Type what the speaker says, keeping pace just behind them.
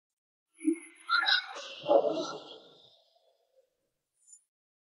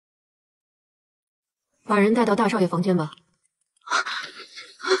把人带到大少爷房间吧。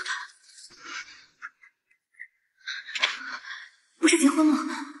不是结婚吗？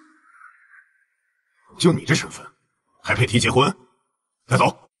就你这身份，还配提结婚？带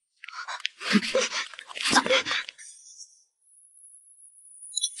走。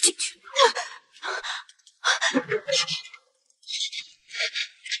进去。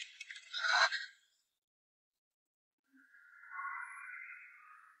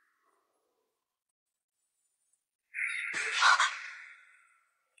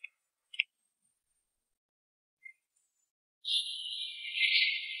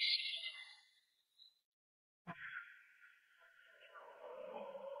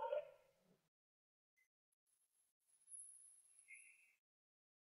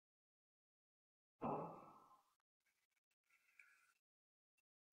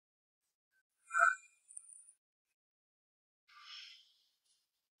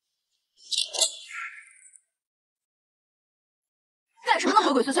干什么呢？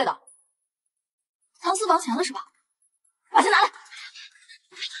鬼鬼祟祟的，藏私房钱了是吧？把钱拿来！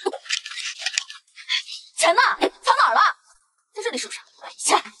钱呢？藏哪儿了？在这里是不是？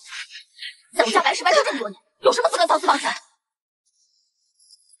钱，在我家白吃白住这么多年，有什么资格藏私房钱？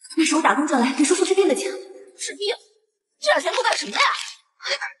那是我打工赚来给叔叔治病的钱。治病？这点钱够干什么呀？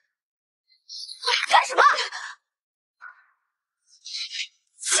干什么？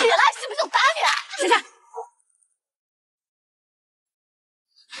起来，信不信我打你？闪开！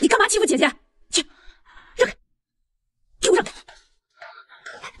你干嘛欺负姐姐？去，让开！给我让开！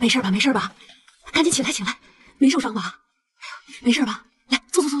没事吧？没事吧？赶紧起来，起来！没受伤吧？没事吧？来，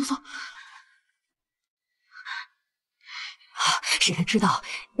坐。谁还知道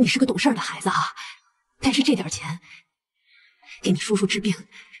你是个懂事的孩子啊？但是这点钱，给你叔叔治病，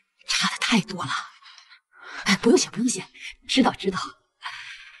差的太多了。哎，不用谢，知道。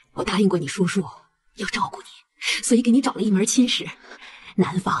我答应过你叔叔要照顾你，所以给你找了一门亲事。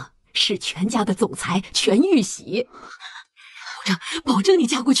男方是全家的总裁，全玉玺，保证你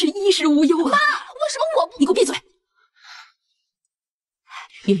嫁过去衣食无忧啊！妈，为什么我不……你给我闭嘴！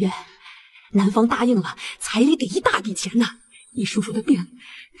月月，男方答应了，彩礼给一大笔钱呢，你叔叔的病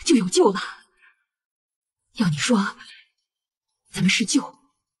就有救了。要你说，咱们是救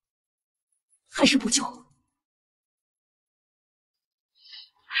还是不救？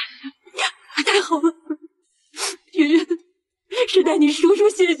太好了，月月。是代你叔叔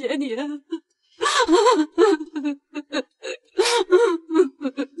谢谢你。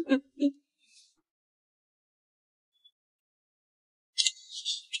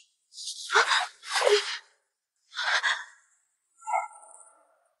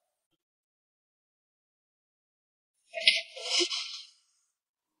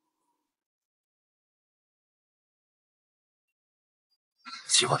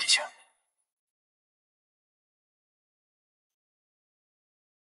计划提前。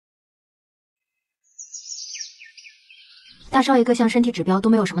大少爷各项身体指标都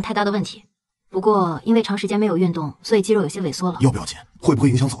没有什么太大的问题，不过因为长时间没有运动，所以肌肉有些萎缩了。要不要紧？会不会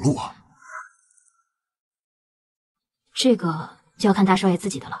影响走路啊？这个就要看大少爷自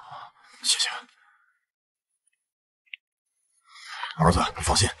己的了。谢谢。儿子，你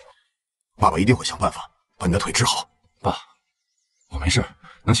放心，爸爸一定会想办法把你的腿治好。爸，我没事，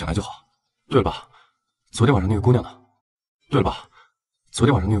能醒来就好。对了，爸，昨天晚上那个姑娘呢？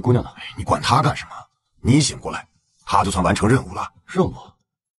你管她干什么？你醒过来，她就算完成任务了。任务？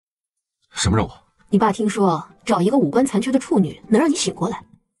什么任务？你爸听说找一个五官残缺的处女能让你醒过来。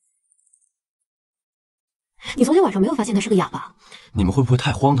你昨天晚上没有发现她是个哑巴？你们会不会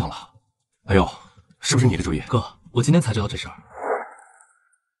太荒唐了？哎呦，是不是你的主意？哥，我今天才知道这事儿。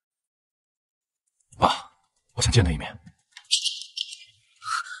爸，我想见她一面。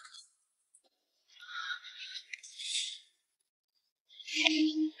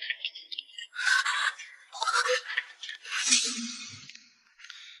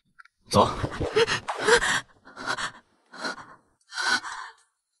走。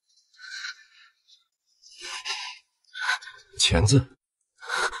钱子，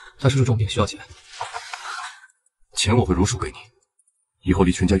他叔叔重病需要钱，钱我会如数给你，以后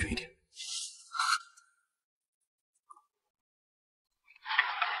离全家远一点。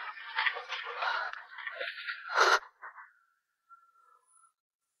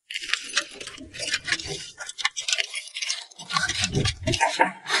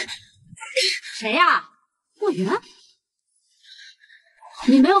谁呀？莫云？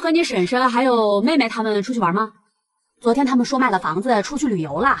你没有和你婶婶还有妹妹他们出去玩吗？昨天他们说卖了房子出去旅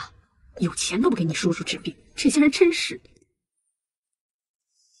游了，有钱都不给你叔叔治病，这些人真是的。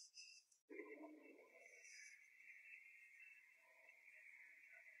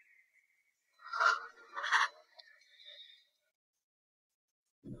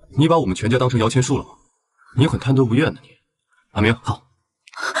你把我们全家当成摇钱树了吗？你很贪得无厌呢，你。阿明，好。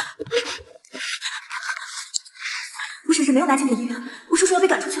我婶婶没有拿钱给医院，我叔叔要被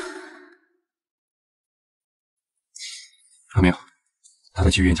赶出去了。阿明，带他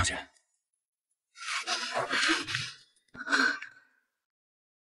去医院交钱。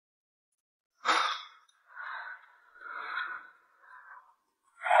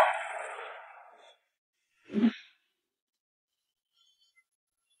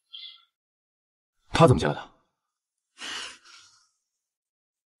他怎么进来的？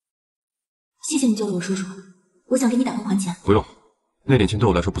谢谢你救了我叔叔，我想给你打工还钱。不用，那点钱对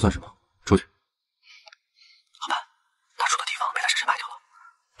我来说不算什么。出去。老板，他住的地方被他婶婶卖掉了，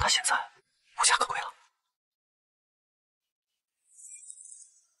他现在无家可归了。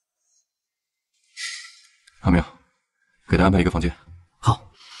阿明，给他安排一个房间。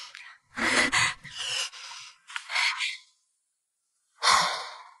好。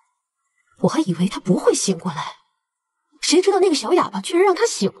我还以为他不会醒过来，谁知道那个小哑巴居然让他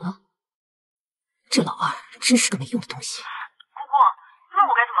醒了。这老二真是个没用的东西。姑姑，那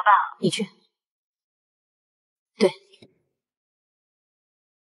我该怎么办啊？你去。对，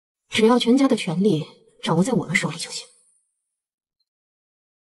只要全家的权利掌握在我们手里就行。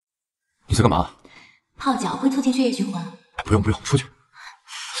你在干嘛？泡脚会促进血液循环。不用不用，出去。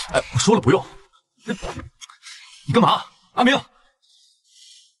哎，我说了不用。你干嘛？阿明。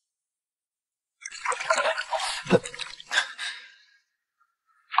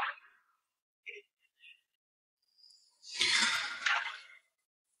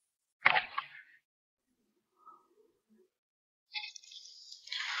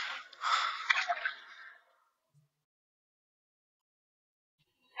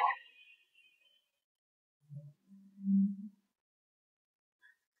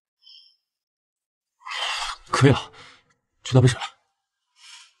可以了，去倒杯水来。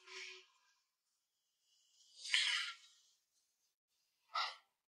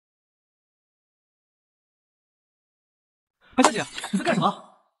白小姐，你在干什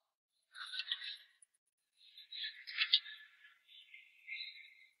么？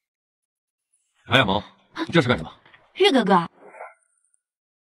哎呀，萌，你这是干什么？玉哥哥，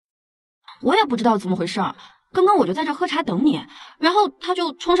我也不知道怎么回事，刚刚我就在这喝茶等你，然后他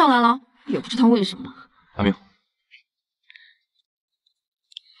就冲上来了，也不知道为什么。阿明，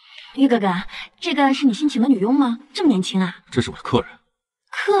玉哥哥，这个是你新请的女佣吗？这么年轻啊？这是我的客人。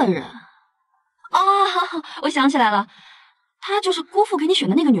客人？哦，我想起来了，她就是姑父给你选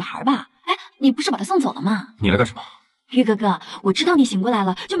的那个女孩吧？哎，你不是把她送走了吗？你来干什么？玉哥哥，我知道你醒过来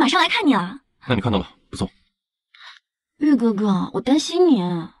了，就马上来看你了。那你看到了，不送。玉哥哥，我担心你。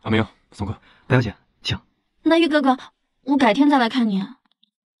阿明，送客。白小姐，请。那玉哥哥，我改天再来看你。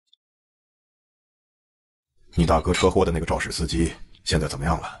你大哥车祸的那个肇事司机现在怎么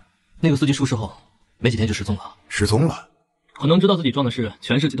样了？那个司机出事后没几天就失踪了。失踪了？可能知道自己撞的是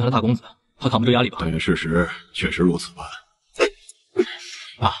全氏集团的大公子，他扛不住压力吧？但愿事实确实如此吧。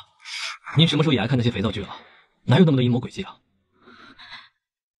爸，您什么时候也爱看那些肥皂剧了？哪有那么多阴谋诡计啊？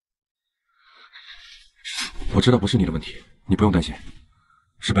我知道不是你的问题，你不用担心，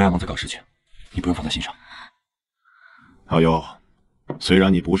是白亚芒在搞事情，你不用放在心上。阿优，虽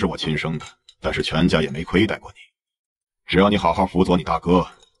然你不是我亲生的，但是全家也没亏待过你。只要你好好辅佐你大哥，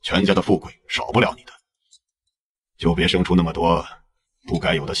全家的富贵少不了你的，就别生出那么多不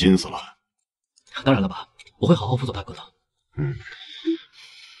该有的心思了。当然了，爸，我会好好辅佐大哥的。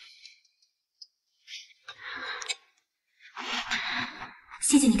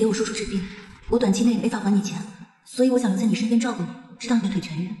谢谢你给我叔叔治病，我短期内没法还你钱，所以我想留在你身边照顾你，直到你的腿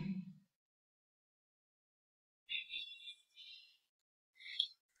痊愈。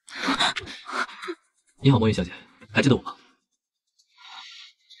你好，莫言小姐，还记得我吗？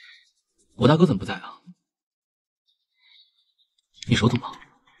我大哥怎么不在啊？你手怎么了？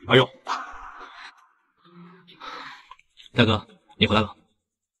哎呦，大哥，你回来了。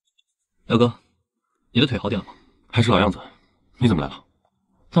大哥，你的腿好点了吗？还是老样子。你怎么来了？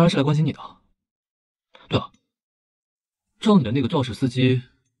当然是来关心你的。对了，撞你的那个肇事司机，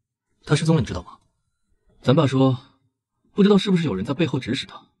他失踪了，你知道吗？咱爸说，不知道是不是有人在背后指使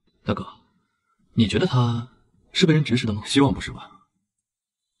他。大哥，你觉得他是被人指使的吗？希望不是吧。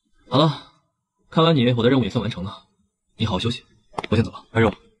好了，看完你，我的任务也算完成了。你好好休息，我先走了。哎呦，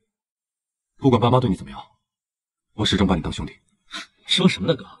不管爸妈对你怎么样，我始终把你当兄弟。说什么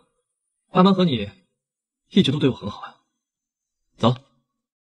呢，哥？爸妈和你一直都对我很好啊。走，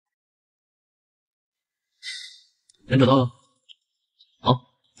人找到了。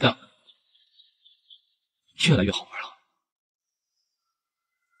好，这样越来越好玩了。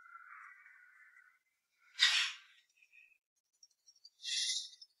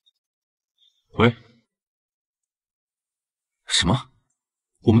什么？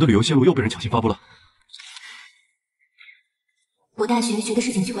我们的旅游线路又被人强行发布了？我大学学的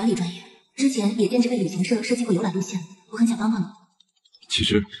是景区管理专业，之前也兼职为旅行社设计过游览路线，我很想帮帮你。其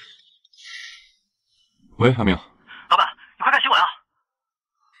实，喂，阿明，老板，你快看新闻啊！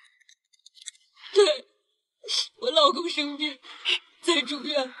对，我老公生病，在住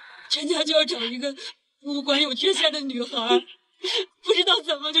院，全家就要找一个五官有缺陷的女孩，不知道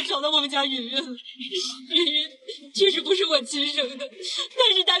怎么就找到我们家云云了。云云确实不是我亲生的，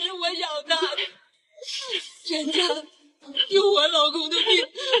但是她是我养大的，全家用我老公的病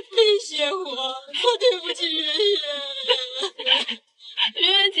威胁我对不起云云。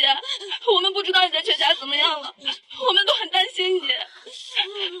云云姐，我们不知道你在全家怎么样了，我们都很担心你。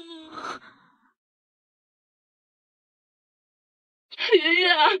云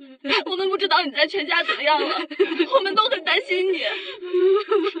云啊，我们不知道你在全家怎么样了，我们都很担心你。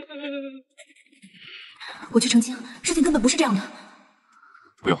我去澄清，事情根本不是这样的。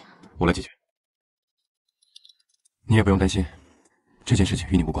不用，我来解决。你也不用担心，这件事情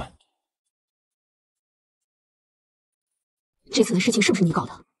与你无关。这次的事情是不是你搞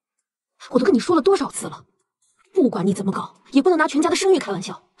的？我都跟你说了多少次了，不管你怎么搞，也不能拿全家的声誉开玩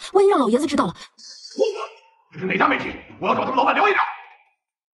笑。万一让老爷子知道了，这是哪家媒体？我要找他们老板聊一聊。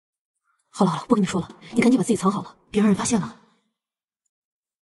好了好了，不跟你说了，你赶紧把自己藏好了，别让人发现了。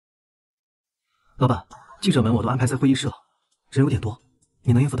老板，记者们我都安排在会议室了，人有点多，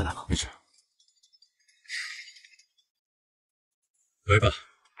你能应付得来吗？没事。喂吧。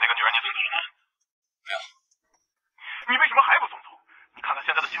那个女人你送走了吗？没有。你为什么还不送走？你看看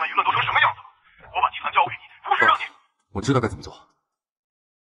现在的新闻舆论都成什么样子了？我把集团交给你，不是让你……我知道该怎么做。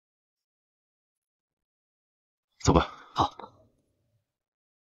走吧。好。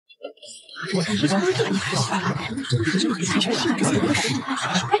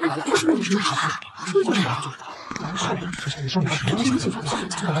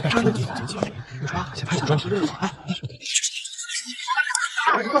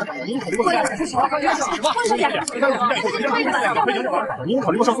您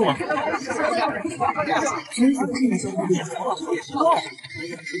考虑过上诉吗？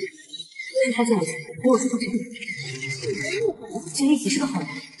他见我给我说出这病，觉一喜是个好人，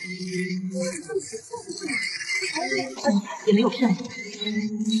也没有骗我。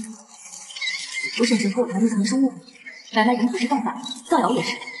我婶婶和我谈的可能是误会，买卖人可是犯法，造谣也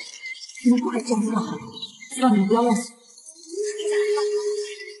是。你们不可以这样子闹好，希望你们不要乱想。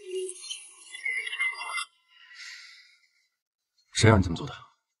谁让你这么做的？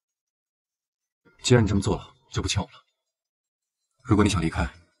既然你这么做了，就不欠我了。如果你想离开，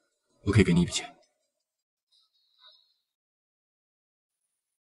我可以给你一笔钱。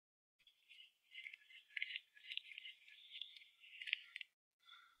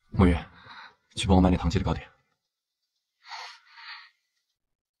墨月，去帮我买点糖记的糕点。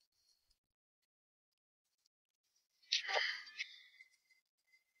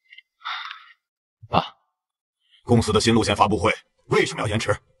爸，公司的新路线发布会为什么要延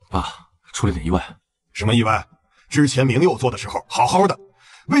迟？爸，出了点意外。什么意外？之前明佑做的时候好好的，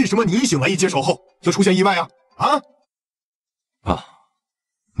为什么你醒来一接手后就出现意外啊？啊？爸，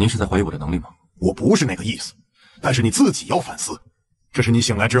您是在怀疑我的能力吗？我不是那个意思，但是你自己要反思，这是你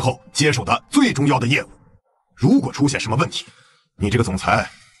醒来之后接手的最重要的业务。如果出现什么问题，你这个总裁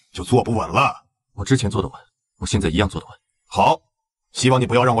就坐不稳了。我之前坐得稳，我现在一样坐得稳。好，希望你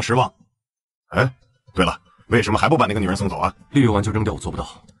不要让我失望。哎，对了，为什么还不把那个女人送走啊？利用完就扔掉，我做不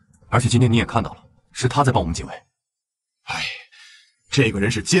到。而且今天你也看到了，是她在帮我们解围。哎，这个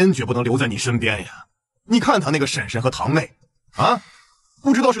人是坚决不能留在你身边呀！你看他那个婶婶和堂妹，啊，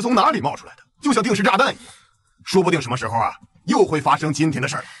不知道是从哪里冒出来的，就像定时炸弹一样，说不定什么时候啊，又会发生今天的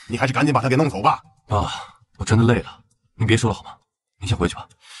事儿。你还是赶紧把他给弄走吧。爸，我真的累了，您别说了好吗？您先回去吧，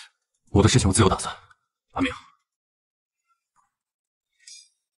我的事情我自有打算。阿明，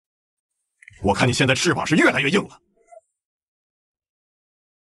我看你现在翅膀是越来越硬了。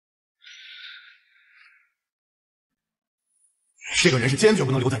这个人是坚决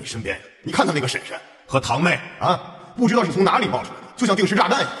不能留在你身边。你看他那个婶婶和堂妹啊，不知道是从哪里冒出来的，就像定时炸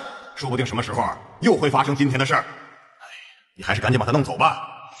弹一样，说不定什么时候啊，又会发生今天的事儿。哎，你还是赶紧把他弄走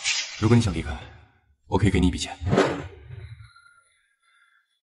吧。如果你想离开，我可以给你一笔钱。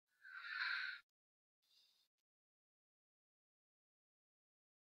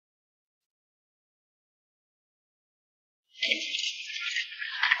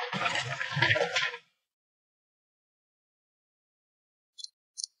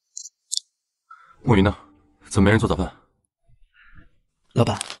墨云呢？怎么没人做早饭？老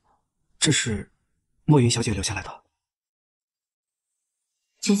板，这是墨云小姐留下来的。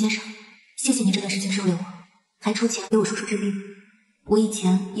全先生，谢谢你这段时间收留我，还出钱给我叔叔治病。我以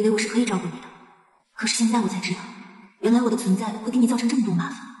前以为我是可以照顾你的，可是现在我才知道，原来我的存在会给你造成这么多麻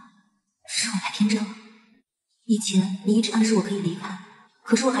烦。是我太天真了。以前你一直暗示我可以离开，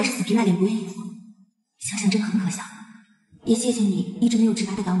可是我还是死皮赖脸不愿意走。想想真的很可笑。也谢谢你一直没有直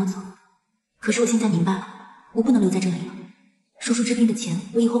白的赶我走。可是我现在明白了，我不能留在这里了。叔叔治病的钱，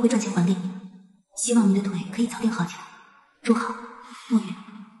我以后会赚钱还给你。希望你的腿可以早点好起来。祝好，墨云。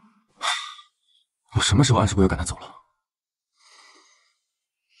我什么时候暗示过要赶他走了？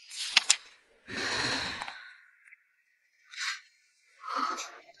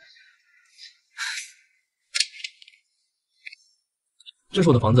这是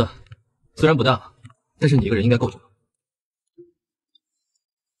我的房子，虽然不大，但是你一个人应该够住。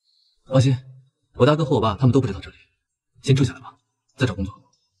放心，我大哥和我爸他们都不知道这里，先住下来吧，再找工作。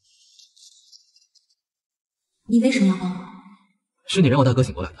你为什么要帮我？是你让我大哥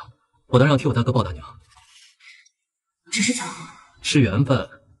醒过来的，我当然要替我大哥报答你啊。只是巧合，是缘分。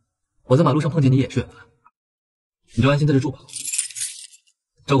我在马路上碰见你也是缘分，你就安心在这住吧，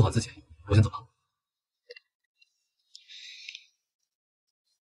照顾好自己。我先走了。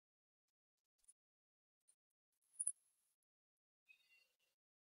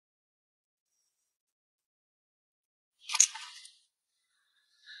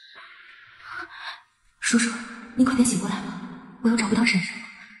叔叔，你快点醒过来吧，我又找不到婶婶了，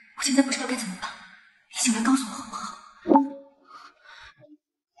我现在不知道该怎么办，你醒来告诉我好不好？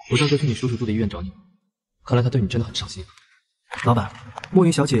我大哥去你叔叔住的医院找你，看来他对你真的很上心。老板，墨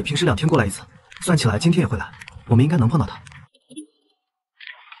云小姐平时2天过来一次，算起来今天也会来，我们应该能碰到她。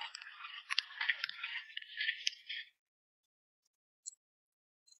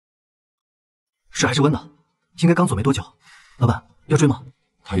水还是温的，应该刚走没多久。老板，要追吗？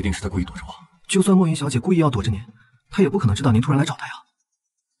他一定是在故意躲着我。就算墨云小姐故意要躲着您，她也不可能知道您突然来找她呀。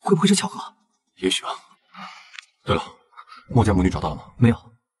会不会是巧合？也许啊。对了，墨家母女找到了吗？没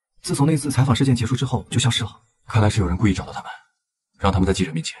有，自从那次采访事件结束之后就消失了。看来是有人故意找到他们，让他们在记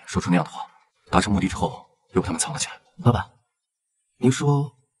者面前说出那样的话，达成目的之后又把他们藏了起来。老板，您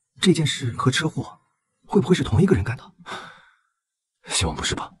说这件事和车祸会不会是同一个人干的？希望不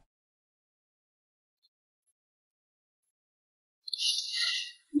是吧。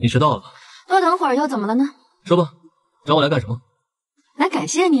你迟到了。多等会儿又怎么了呢？说吧，找我来干什么？来感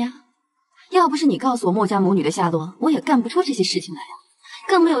谢你啊！要不是你告诉我墨家母女的下落，我也干不出这些事情来呀，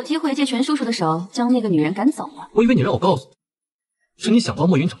更没有机会借全叔叔的手将那个女人赶走了。我以为你让我告诉你，是你想帮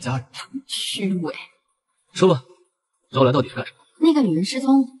莫云找家人。虚伪。说吧，找我来到底是干什么？那个女人失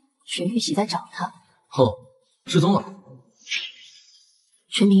踪，全玉玺在找她。哦，失踪了。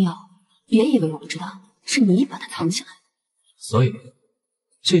陈明友，别以为我不知道，是你把她藏起来。所以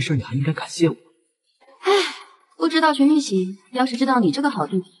这事你还应该感谢我。唉，不知道全玉玺要是知道你这个好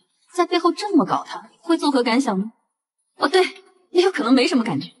弟弟在背后这么搞他，会作何感想呢？哦，对，也有可能没什么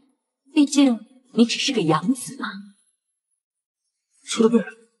感觉，毕竟你只是个养子嘛。说的对，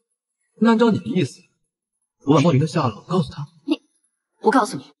那按照你的意思，我把莫云的下落告诉他。我告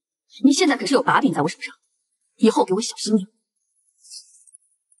诉你，你现在可是有把柄在我手上，以后给我小心点。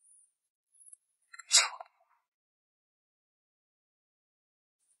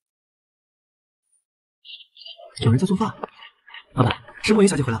有人在做饭。老板，是墨云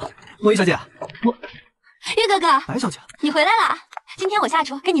小姐回来了。墨云小姐，玉哥哥，白小姐，你回来了。今天我下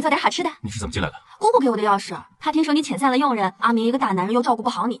厨给你做点好吃的。你是怎么进来的？姑姑给我的钥匙，她听说你遣散了佣人，阿明一个大男人又照顾不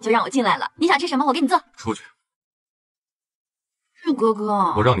好你，就让我进来了。你想吃什么，我给你做。出去。玉哥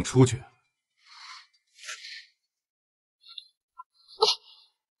哥，我让你出去。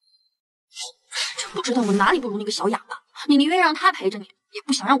真不知道我哪里不如那个小哑巴，你宁愿让他陪着你，也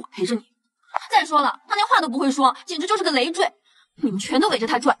不想让我陪着你。再说了，他连话都不会说，简直就是个累赘。你们全都围着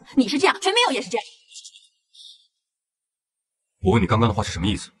他转，你是这样，全明友也是这样。我问你刚刚的话是什么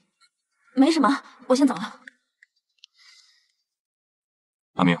意思？没什么，我先走了。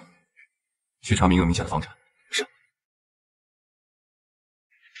阿明，去查明友名下的房产。是。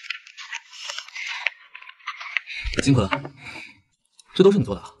辛苦了，这都是你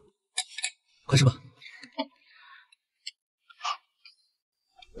做的啊？快吃吧。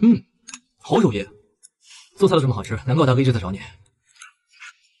好手艺，做菜都这么好吃，难怪我大哥一直在找你。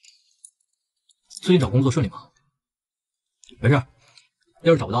最近找工作顺利吗？没事，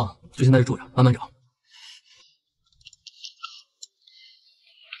要是找不到，就先在这住着，慢慢找。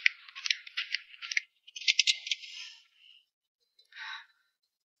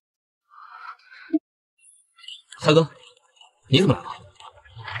大哥，你怎么来了？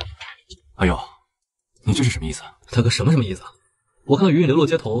哎呦，你这是什么意思？大哥，什么意思？我看到云云流落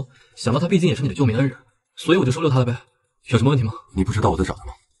街头，想到她毕竟也是你的救命恩人，所以我就收留她了呗。有什么问题吗？你不知道我在找她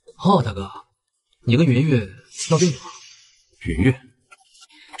吗？哦，大哥，你跟云云闹别扭了。云月，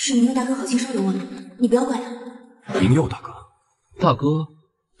是明佑大哥好心收留我的，你不要怪他。明佑大哥，大哥，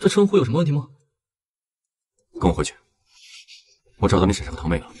这称呼有什么问题吗？跟我回去，我找到你婶婶和堂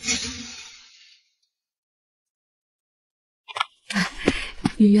妹了。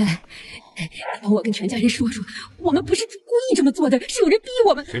云月，你帮我跟全家人说说，我们不是故意这么做的，是有人逼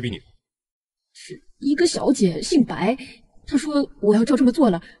我们。谁逼你的？是一个小姐，姓白，她说我要照这么做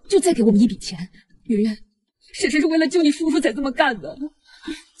了，就再给我们一笔钱。云月，婶婶是为了救你叔叔才这么干的。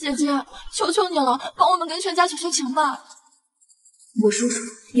姐姐，求求你了，帮我们跟全家求求情吧。我叔叔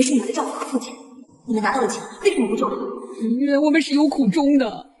也是你们的丈夫和父亲，你们拿到了钱，为什么不救他？云月，我们是有苦衷的。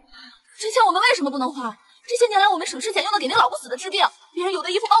这钱我们为什么不能花？这些年来我们省吃俭用的给那老不死的治病，别人有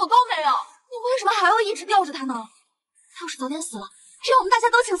的衣服包我都没有，你为什么还要一直吊着他呢？他要是早点死了，这样我们大家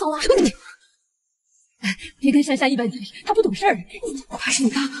都轻松了。别跟珊珊一般见识，她不懂事儿。她是你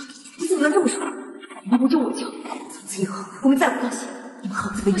大哥，你怎么能这么说？你们不救我就，从此以后我们再不关心，你们好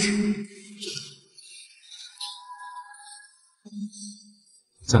自为之。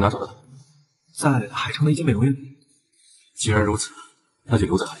在哪找到他？在海城的一间美容院。既然如此，那就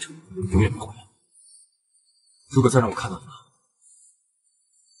留在海城，永远别回来。如果再让我看到他，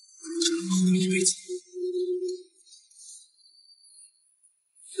这一辈子。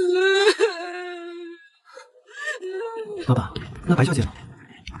老板，那白小姐呢？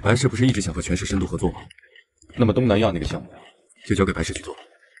白氏不是一直想和全市深度合作吗？那么东南亚那个项目就交给白氏去做，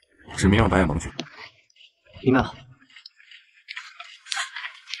指明让白眼忙去。明白了。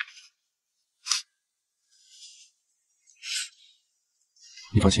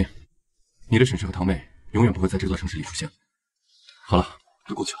你放心，你的婶婶和堂妹永远不会在这座城市里出现。好了，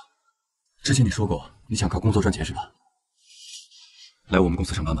都过去了。之前你说过你想靠工作赚钱是吧？来我们公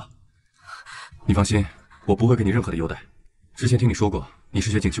司上班吧。你放心，我不会给你任何的优待。之前听你说过你是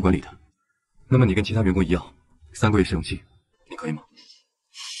学景区管理的，那么你跟其他员工一样，3个月试用期，你可以吗？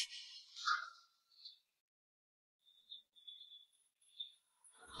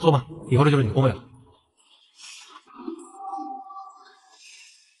坐吧，以后这就是你的工位了。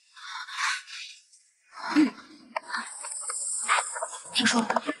听说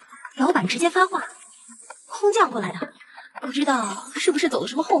老板直接发话，空降过来的，不知道是不是走了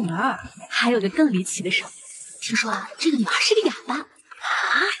什么后门。还有个更离奇的事，听说啊，这个女孩是个哑巴啊！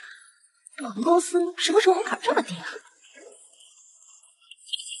我们公司什么时候门槛这么低了？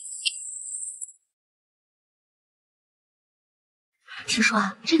听说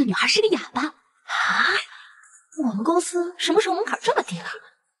啊，这个女孩是个哑巴啊！我们公司什么时候门槛这么低了？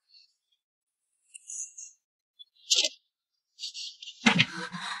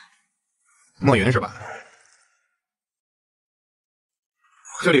莫云是吧？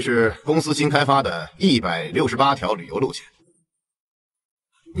这里是公司新开发的168条旅游路线，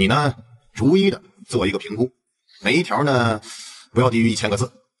你呢逐一的做一个评估，每一条呢不要低于1000个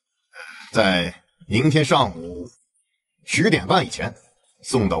字，在明天上午10点半以前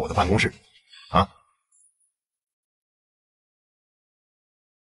送到我的办公室啊。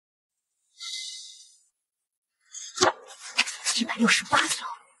168条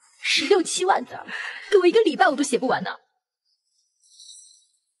，16、17万字，给我1个礼拜我都写不完呢。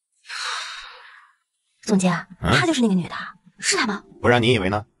总监，她就是那个女的，是她吗？不然你以为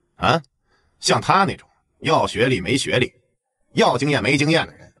呢？啊，像她那种要学历没学历，要经验没经验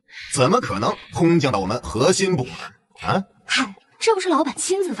的人，怎么可能空降到我们核心部门啊？嗨，这不是老板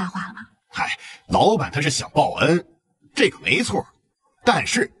亲自发话了吗？嗨，老板他是想报恩，这个没错，但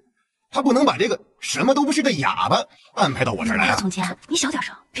是他不能把这个什么都不是的哑巴安排到我这儿来啊！总监，你小点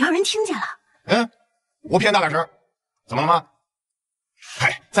声，别让人听见了。我偏大点声，怎么了吗？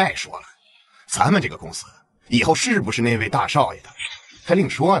嗨，再说了，咱们这个公司以后是不是那位大少爷的，还另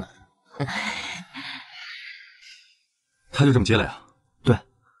说呢。他就这么接了呀？对，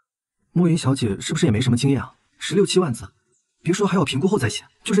莫云小姐是不是也没什么经验啊？16、17万字，别说还要评估后再写，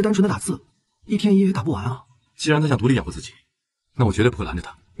就是单纯的打字，1天1夜也打不完啊。既然他想独立养活自己，那我绝对不会拦着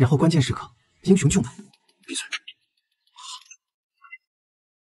他。然后关键时刻，英雄救美。闭嘴！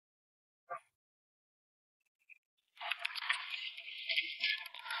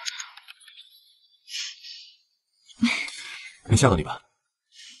没吓到你吧？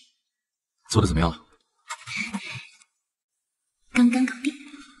做的怎么样了？刚刚搞定。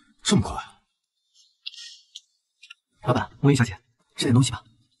这么快？老板，莫云小姐，吃点东西吧。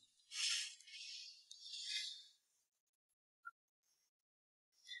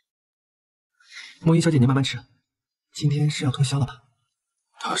莫云小姐，您慢慢吃。今天是要通宵了吧？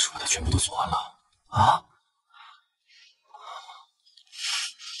他说他全部都做完了啊？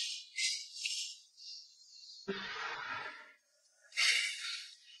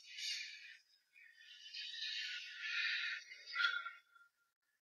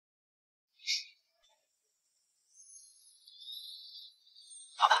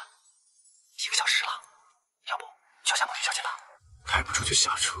就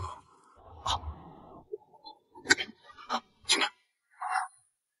下车。好，进来。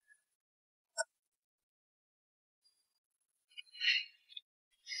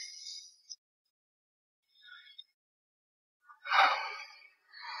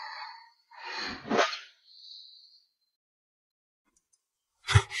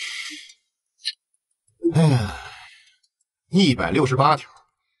哎呀，168条，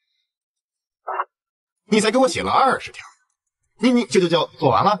你才给我写了20条，你这就叫做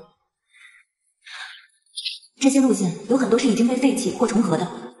完了？这些路线有很多是已经被废弃或重合的，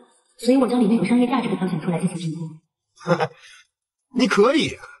所以我将里面有商业价值的挑选出来进行评估。你可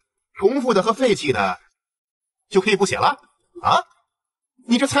以重复的和废弃的就可以不写了啊？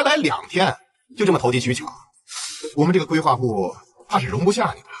你这才来2天，就这么投机取巧，我们这个规划部怕是容不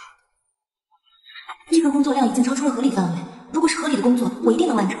下你的。这个工作量已经超出了合理范围，如果是合理的工作，我一定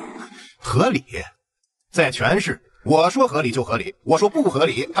能完成。合理，在全市，我说合理就合理，我说不合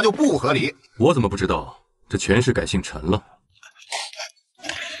理，它就不合理。我怎么不知道这全市改姓陈了？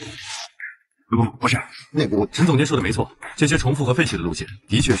不是，那个陈总监说的没错，这些重复和废弃的路线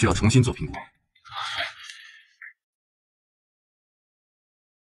的确需要重新做评估。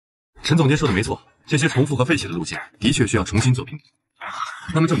陈总监说的没错，这些重复和废弃的路线的确需要重新做评估。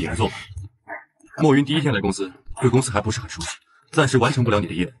那么就你来做吧。莫云第一天来公司，对公司还不是很熟悉，暂时完成不了你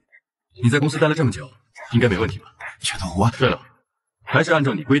的业务。你在公司待了这么久，应该没问题吧？觉得我……对了，还是按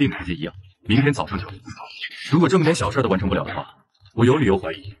照你规定的时间一样，明天早上就来。如果这么点小事都完成不了的话，我有理由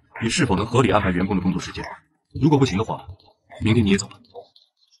怀疑你是否能合理安排员工的工作时间。如果不行的话，明天你也走吧。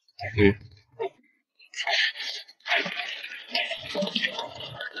你。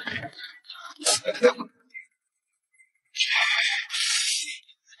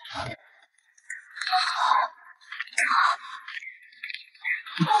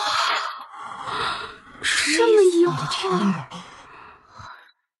这么友好。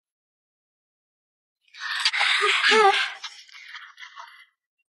嗨，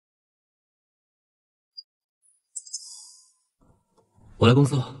我来公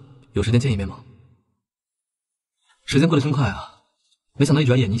司了，有时间见一面吗？时间过得真快啊，没想到一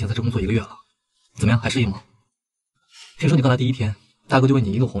转眼你已经在这工作1个月了，怎么样，还适应吗？听说你刚来第1天，大哥就为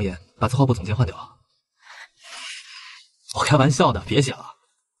你一怒红颜，把策划部总监换掉了。我开玩笑的，别写了。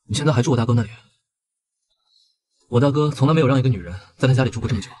你现在还住我大哥那里？我大哥从来没有让一个女人在他家里住过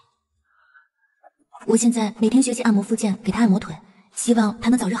这么久。我现在每天学习按摩复健，给他按摩腿，希望他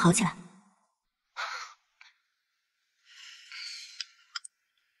能早日好起来。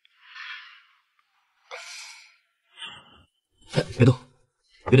哎，别动，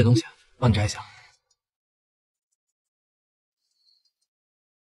有点东西，帮你摘一下。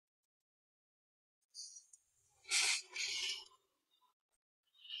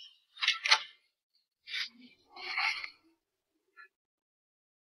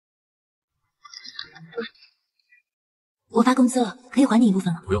我发工资了，可以还你一部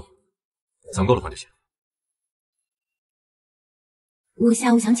分了。不用，攒够了还就行。我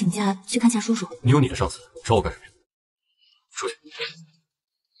下午想请假去看下叔叔。你有你的上司，找我干什么呀？出去。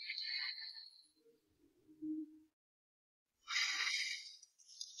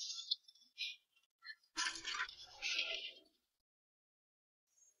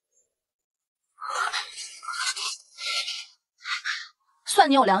算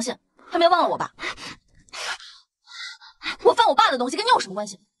你有良心，还没忘了我爸。我翻我爸的东西跟你有什么关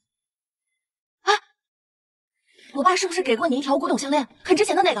系？哎，我爸是不是给过你一条古董项链，很值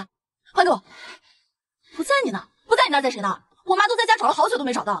钱的那个？还给我！不在你那，不在你那儿，在谁那？我妈都在家找了好久都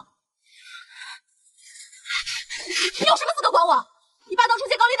没找到。你有什么资格管我？你爸当初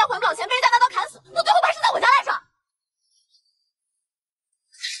借高利贷还不了钱，被人家拿刀砍死，到最后把尸在我家来着。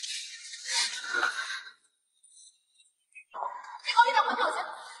借高利贷还不了钱，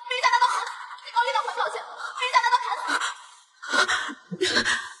被人家拿刀砍死；借高利贷还不了钱，被人家拿刀砍死。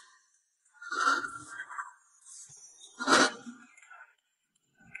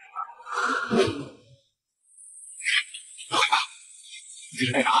你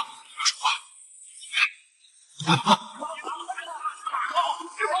是那啥，不要说话。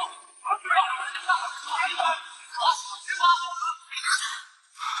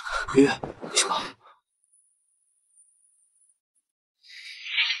月月，你醒了。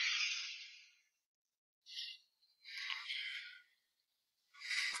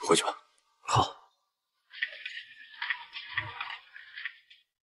回去吧。好。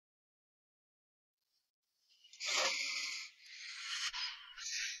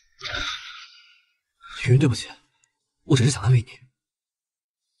云云，对不起，我只是想安慰你。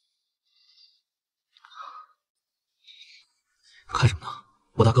看什么呢？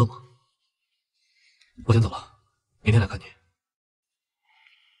我大哥吗？我先走了，明天来看你。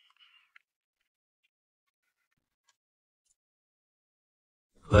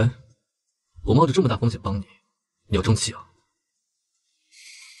喂，我冒着这么大风险帮你，你要争气啊！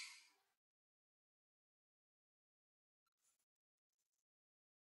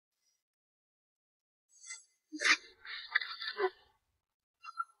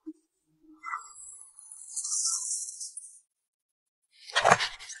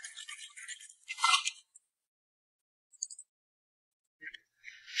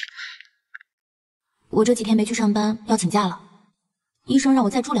我这几天没去上班，要请假了。医生让我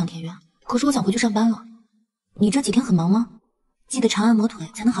再住2天院，可是我想回去上班了。你这几天很忙吗？记得常按摩腿，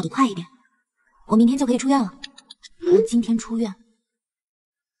才能好得快一点。我明天就可以出院了。我今天出院。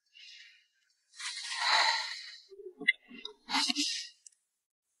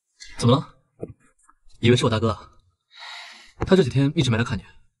怎么了？以为是我大哥啊？他这几天一直没来看你。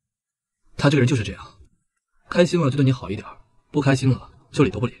他这个人就是这样，开心了就对你好一点，不开心了就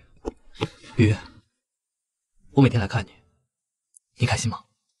理都不理。雨雨，我每天来看你，你开心吗？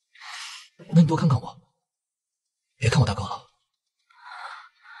那你多看看我，别看我大哥了。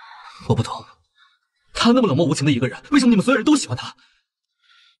我不懂，他那么冷漠无情的一个人，为什么你们所有人都喜欢他？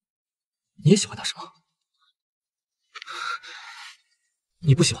你也喜欢他是吗？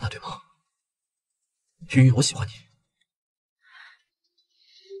你不喜欢他对吗？雨雨，我喜欢你。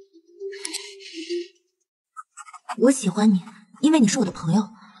我喜欢你，因为你是我的朋友。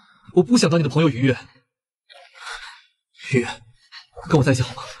我不想当你的朋友，雨雨。雨雨，跟我在一起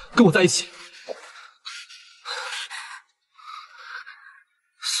好吗？跟我在一起。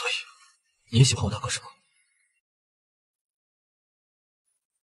所以，你也喜欢我大哥是吗？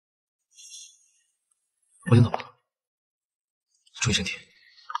我先走了，注意身体。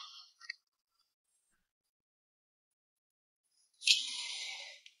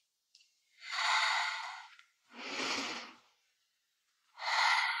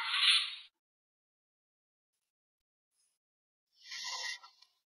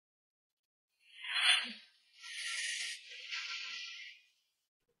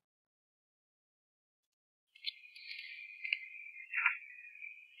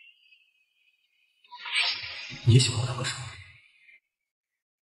你也喜欢我大哥是吗？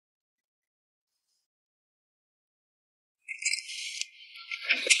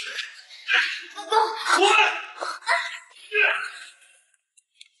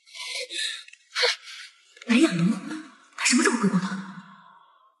白雅奴，他什么时候回国的？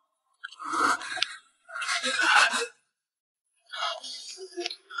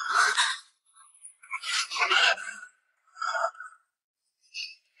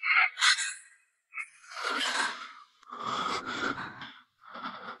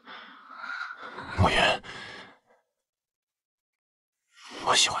莫言，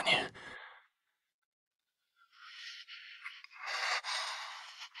我喜欢你。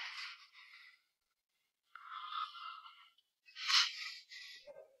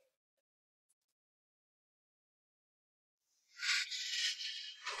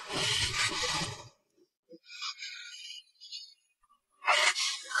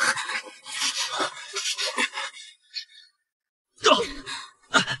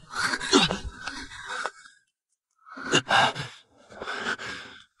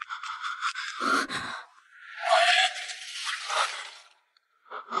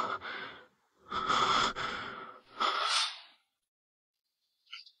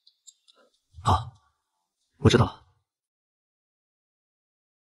好，我知道了。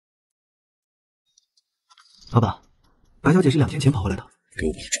老板，白小姐是2天前跑回来的。给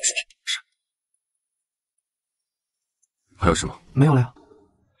我把她找出来。是。还有事吗？没有了呀。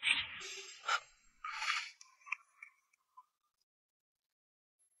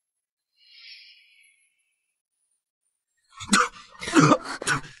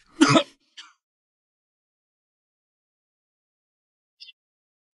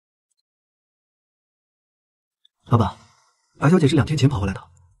老板，白小姐是2天前跑回来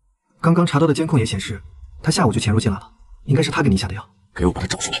的，刚刚查到的监控也显示，她下午就潜入进来了，应该是她给您下的药。给我把她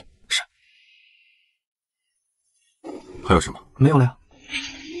找出来。是。还有什么？没有了呀。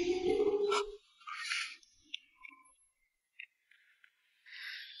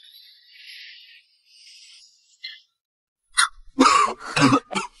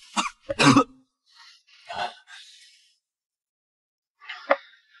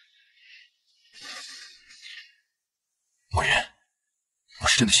莫言，我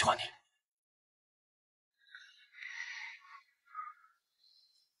是真的喜欢你。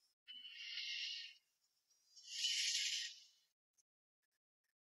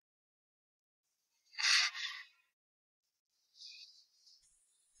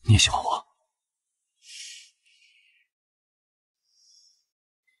你也喜欢我？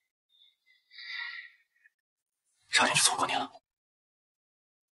差点就错过你了。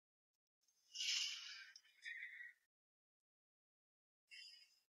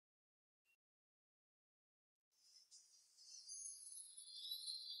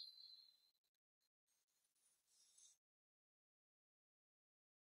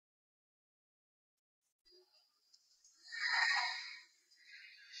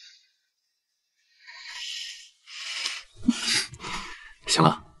行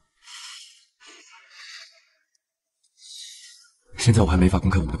了，现在我还没法公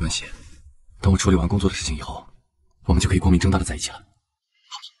开我们的关系，等我处理完工作的事情以后，我们就可以光明正大的在一起了。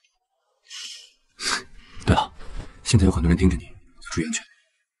对了，现在有很多人盯着你，注意安全。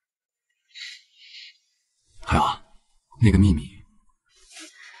还有啊，那个秘密，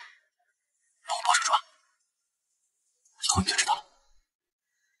帮我保守住啊，以后你就知道了。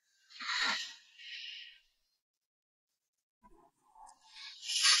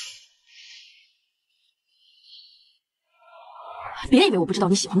别以为我不知道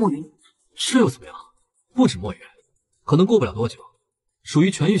你喜欢墨云，这又怎么样？不止墨云，可能过不了多久，属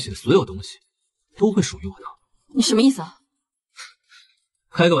于全玉玺的所有东西都会属于我的。你什么意思啊？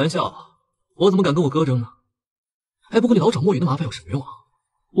开个玩笑，我怎么敢跟我哥争呢？哎，不过你老找墨云的麻烦有什么用啊？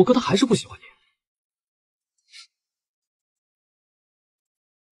我哥他还是不喜欢你。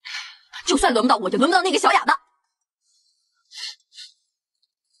就算轮不到我，也轮不到那个小哑巴。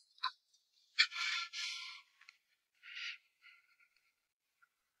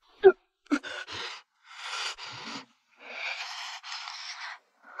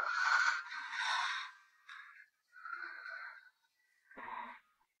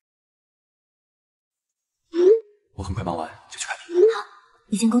我很快忙完就去看你。好，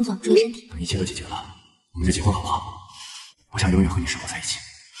你先工作，注意身体。等一切都解决了，我们就结婚好不好？我想永远和你生活在一起，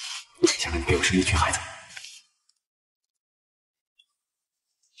想让你给我生一群孩子。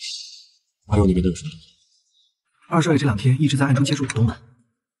还有你们都有什么？二少爷这2天一直在暗中接触股东们，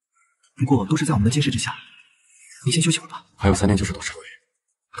不过都是在我们的监视之下。你先休息会儿吧。还有3天就是董事会，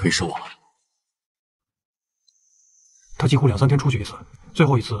可以收我了。他几乎2、3天出去一次，最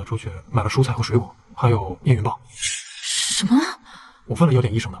后一次出去买了蔬菜和水果，还有验孕棒。什么？我问了药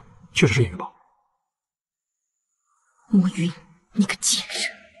店医生的，确实是验孕棒。墨云，你个贱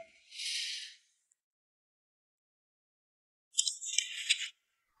人！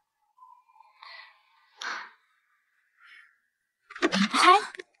嗨，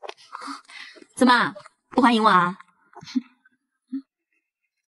怎么不欢迎我啊？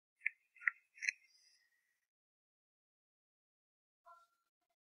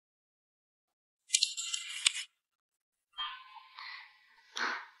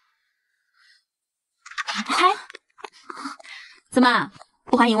嗨，怎么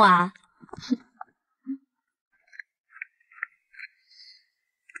不欢迎我啊？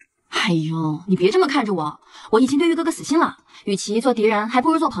哎呦，你别这么看着我，我已经对玉哥哥死心了。与其做敌人，还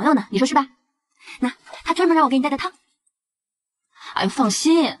不如做朋友呢，你说是吧？那他专门让我给你带的汤。哎呦，放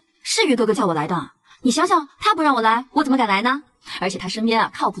心，是玉哥哥叫我来的。你想想，他不让我来，我怎么敢来呢？而且他身边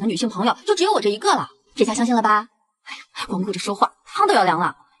啊，靠谱的女性朋友就只有我这一个了，这下相信了吧？哎呦，光顾着说话，汤都要凉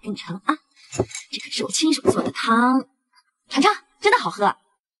了。给你尝啊，这可是我亲手做的汤，尝尝，真的好喝，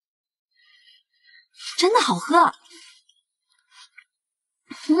真的好喝。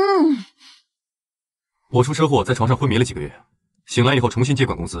我出车祸，在床上昏迷了几个月，醒来以后重新接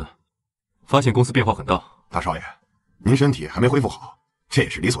管公司，发现公司变化很大。大少爷，您身体还没恢复好，这也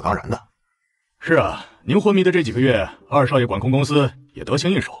是理所当然的。是啊，您昏迷的这几个月，二少爷管控公司也得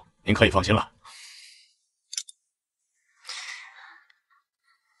心应手，您可以放心了。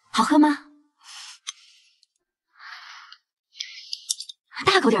好喝吗？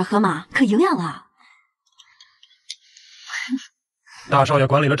大口点喝嘛，可营养了。大少爷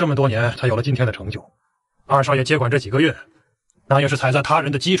管理了这么多年，才有了今天的成就。二少爷接管这几个月，那也是踩在他人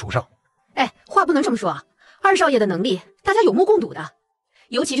的基础上。哎，话不能这么说，二少爷的能力大家有目共睹的。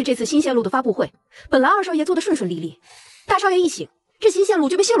尤其是这次新线路的发布会，本来二少爷做的顺顺利利，大少爷一醒，这新线路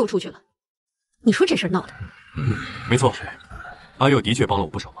就被泄露出去了。你说这事儿闹的？没错，阿佑的确帮了我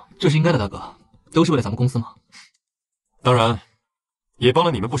不少忙，这是应该的，大哥，都是为了咱们公司嘛。当然，也帮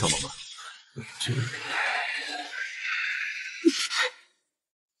了你们不少忙吧。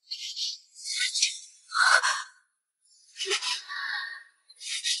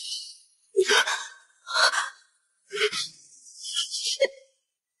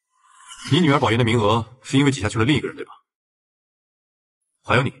你女儿保研的名额是因为挤下去了另一个人，对吧？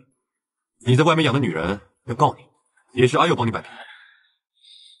还有你在外面养的女人要告你，也是阿佑帮你摆平。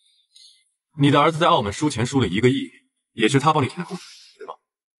你的儿子在澳门输钱输了1个亿，也是他帮你填的空，对吧？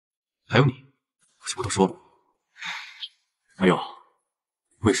还有你，我就不多说了。阿佑，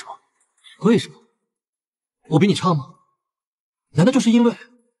为什么？为什么？我比你差吗？难道就是因为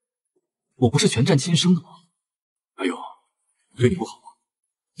我不是全占亲生的吗？阿佑，对你不好吗？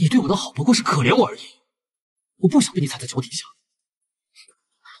你对我的好不过是可怜我而已，我不想被你踩在脚底下。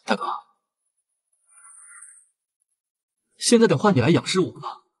大哥，现在得换你来仰视我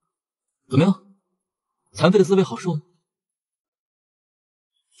了，怎么样？残废的滋味好受吗？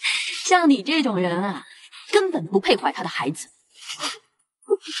像你这种人啊，根本不配怀他的孩子。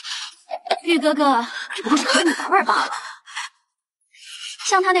玉哥哥只不过是和你玩玩罢了。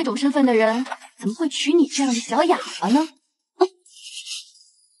像他那种身份的人，怎么会娶你这样的小哑巴呢？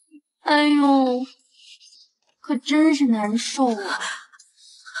哎呦，可真是难受啊！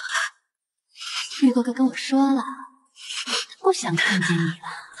玉哥哥跟我说了，不想看见你了，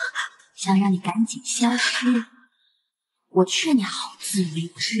想让你赶紧消失。我劝你好自为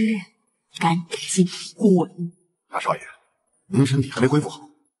之，赶紧滚！大少爷，您身体还没恢复好，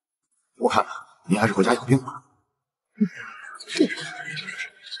我看您还是回家养病吧。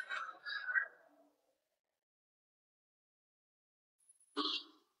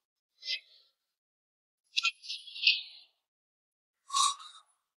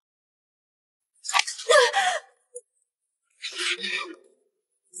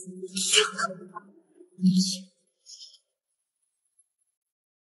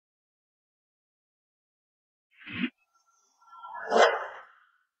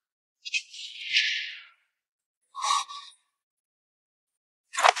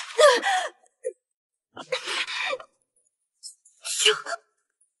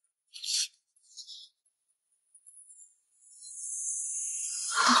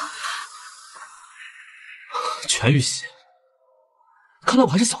全玉玺，看来我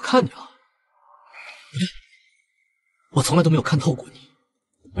还是小看你了。不对，我从来都没有看透过你。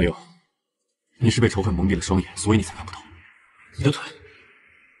哎呦，你是被仇恨蒙蔽了双眼，所以你才看不透。你的腿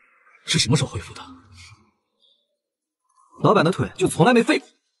是什么时候恢复的？老板的腿就从来没废过。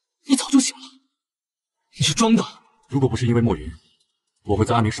你早就醒了，你是装的。如果不是因为墨云，我会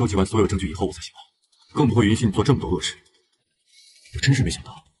在阿明收集完所有证据以后我才醒来，更不会允许你做这么多恶事。我真是没想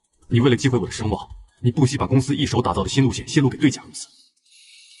到，你为了击毁我的声望，你不惜把公司一手打造的新路线泄露给对家公司。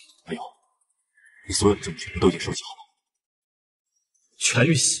还有，你所有的证据我都已经收集好了。全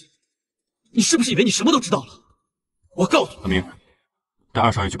玉玺，你是不是以为你什么都知道了？我告诉你，阿明，带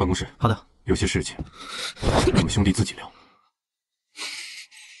二少爷去办公室。好的。有些事情，你们兄弟自己聊。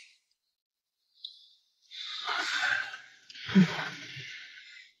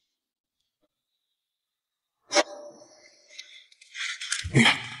月月，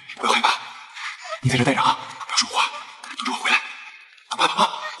不要害怕，你在这待着啊，不要说话，等着我回来。快跑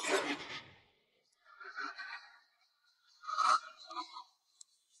跑！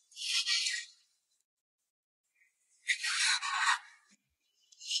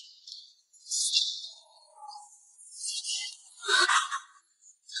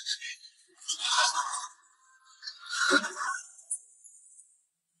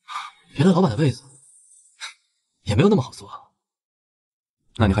原来老板的位子也没有那么好坐啊。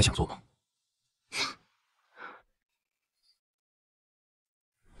那你还想做吗？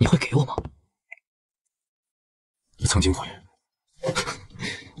你会给我吗？你曾经会。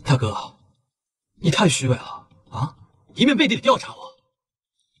大哥，你太虚伪了啊！一面背地里调查我，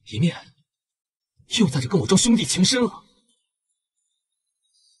一面又在这跟我装兄弟情深了。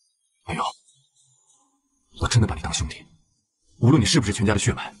哎呦，我真的把你当兄弟，无论你是不是全家的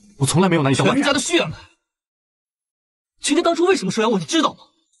血脉，我从来没有拿你当外人。全家的血脉？全家当初为什么收养我，你知道吗？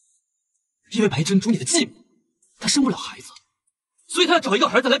因为白珍珠你的继母，她生不了孩子，所以她要找一个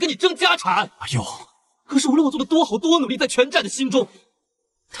儿子来跟你争家产。哎呦，可是无论我做的多好多努力，在全站的心中，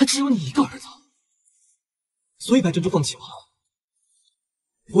他只有你一个儿子，所以白珍珠放弃我了。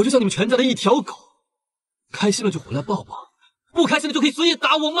我就像你们全家的一条狗，开心了就回来抱抱，不开心了就可以随意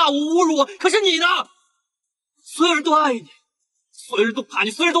打我、骂我、侮辱我。可是你呢？所有人都爱你，所有人都怕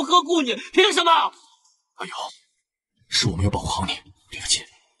你，所有人都呵护你，凭什么？哎呦，是我没有保护好你，对不起。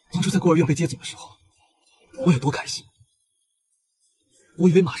当初在孤儿院被接走的时候，我有多开心！我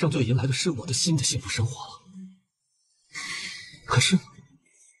以为马上就要迎来的是我的新的幸福生活了。可是，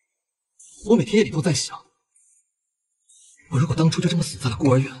我每天夜里都在想，我如果当初就这么死在了孤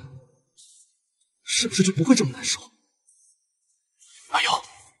儿院，是不是就不会这么难受？哎呦，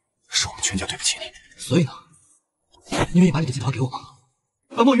是我们全家对不起你。所以呢，你愿意把你的集团给我吗？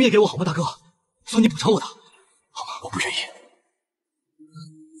把墨云也给我好吗，大哥？算你补偿我的，好吗？我不愿意。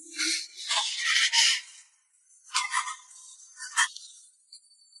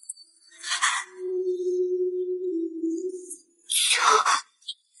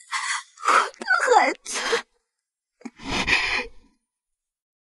孩子，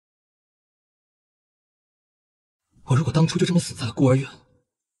我如果当初就这么死在了孤儿院，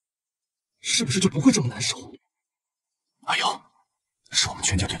是不是就不会这么难受？哎呦，是我们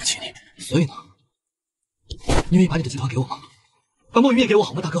全家对不起你。所以呢，你愿意把你的集团给我吗？把墨云也给我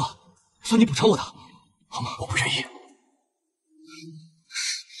好吗，大哥？算你补偿我的，好吗？我不愿意。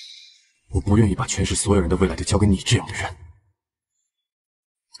我不愿意把全市所有人的未来都交给你这样的人。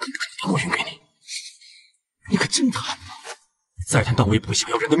把墨云给你。你可真贪啊！再贪，但我也不会想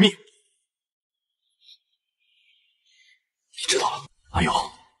要人的命。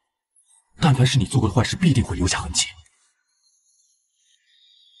但凡是你做过的坏事，必定会留下痕迹。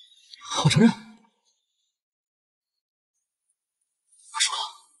我承认。我说了，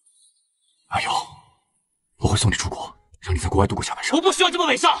阿友，我会送你出国，让你在国外度过下半生。我不需要这么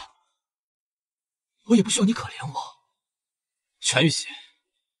伪善，我也不需要你可怜我。全玉玺，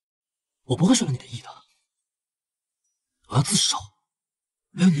我不会顺了你的意的。我要自首，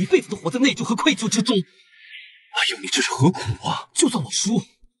我要你一辈子都活在内疚和愧疚之中。阿友，你这是何苦啊？就算我输，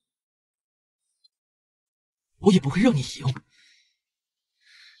我也不会让你赢。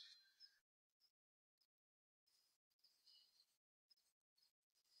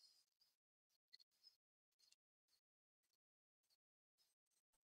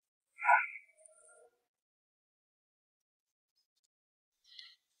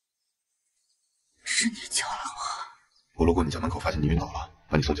是你救了我。我路过你家门口，发现你晕倒了，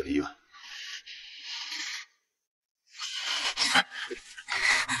把你送进了医院。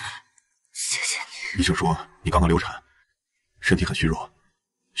谢谢你。医生说你刚刚流产，身体很虚弱，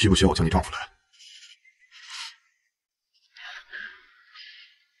需不需要我叫你丈夫来？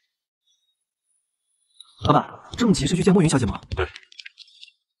老板，这么急是去见莫云小姐吗？对。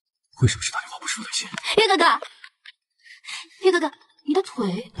为什么是打电话不是短信？岳哥哥，岳哥哥，你的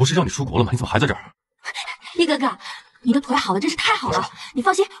腿不是让你出国了吗？你怎么还在这儿？岳哥哥，你的腿好了，真是太好了！你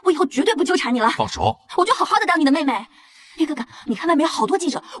放心，我以后绝对不纠缠你了。放手！我就好好的当你的妹妹。岳哥哥，你看外面有好多记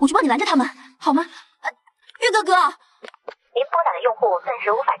者，我去帮你拦着他们，好吗？岳哥哥，您拨打的用户暂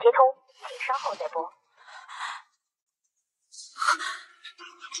时无法接通，请稍后再拨。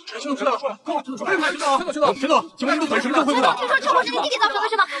陈总，请问您的腿什么时候恢复的？听说车祸是您弟弟造成的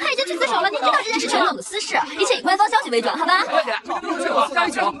是吗？他已经去自首了，您知道这件事陈总的私事，一切以官方消息为准，好吧？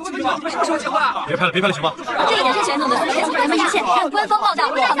别拍了，行吗？这一点是陈总的私事，咱们一切按官方报道，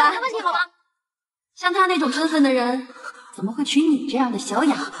好吧？没问题，好吗？像他那种身份的人，怎么会娶你这样的小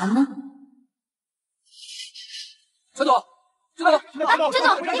哑巴呢？陈总，陈总，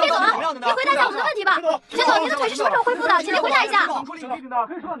您别走啊！您回答一下我们的问题吧。陈总，您的腿是什么时候恢复的？请您回答一下。您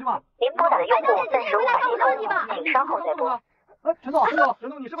拨打的用户暂时无法接通，请稍后再拨。陈总，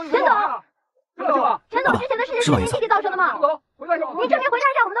你是不是有错啊？陈总，之前的事情是您弟弟造成的吗？您这边回答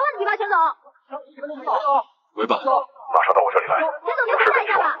一下我们的问题吧，陈总。喂吧，马上到我这里来。陈总，您回答一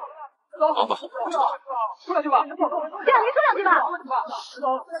下吧。好吧。说两句吧。对啊，您说两句吧。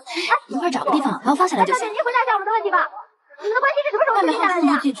一会儿找个地方，然后放下来就行。您回答一下我们的问题吧。你们的关系是什么时候建立下来的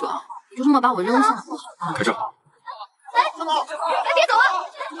呀？记住，你就这么把我扔下不好吧？开车。哎，别走啊！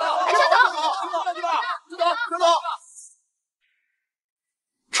陈总，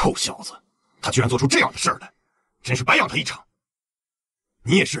臭小子，他居然做出这样的事儿来，真是白养他一场。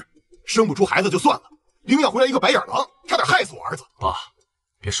你也是，生不出孩子就算了，领养回来一个白眼狼，差点害死我儿子。爸，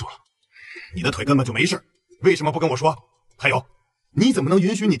别说了，你的腿根本就没事，为什么不跟我说？还有，你怎么能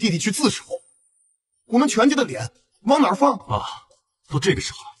允许你弟弟去自首？我们全家的脸往哪儿放？爸，都这个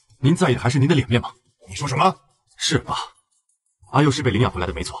时候了，您在意的还是您的脸面吗？你说什么？是爸，阿佑是被领养回来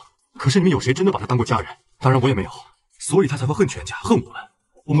的，没错。可是你们有谁真的把他当过家人？当然我也没有，所以他才会恨全家，恨我们。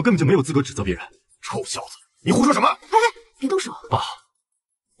我们根本就没有资格指责别人。臭小子，你胡说什么？哎，别动手！爸，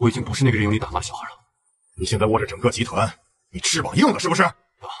我已经不是那个任由你打骂的小孩了。你现在握着整个集团，你翅膀硬了是不是？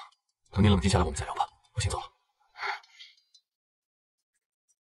爸，等你冷静下来，我们再聊吧。我先走了。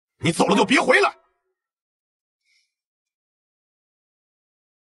你走了就别回来。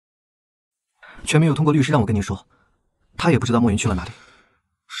全没有通过律师让我跟您说，他也不知道莫云去了哪里。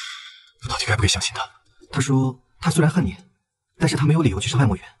我到底该不该相信他？他说他虽然恨你，但是他没有理由去伤害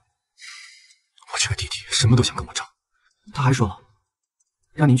莫云。我这个弟弟什么都想跟我争。他还说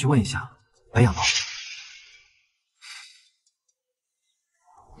让您去问一下白养猫。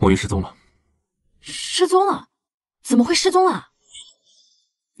莫云失踪了。失踪了？怎么会失踪啊？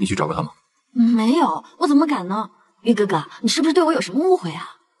你去找过他吗？没有，我怎么敢呢？玉哥哥，你是不是对我有什么误会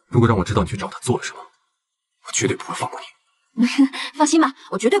啊？如果让我知道你去找他做了什么，我绝对不会放过你。放心吧，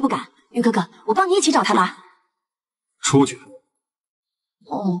我绝对不敢。玉哥哥，我帮你一起找他吧。出去。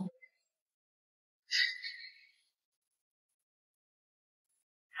哦。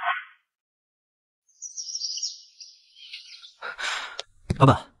老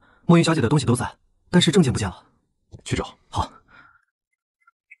板，莫云小姐的东西都在，但是证件不见了。去找。好。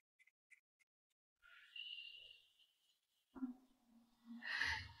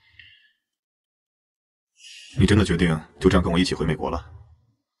你真的决定就这样跟我一起回美国了？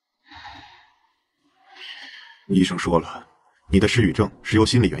医生说了，你的失语症是由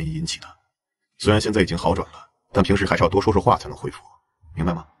心理原因引起的，虽然现在已经好转了，但平时还是要多说说话才能恢复，明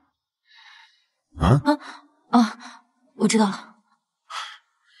白吗？我知道了。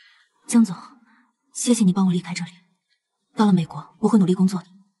江总，谢谢你帮我离开这里，到了美国我会努力工作的。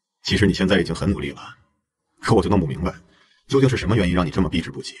其实你现在已经很努力了，可我就弄不明白，究竟是什么原因让你这么避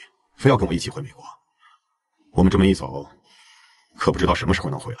之不及，非要跟我一起回美国？我们这么一走，可不知道什么时候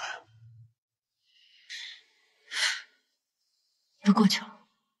能回来。都过去了，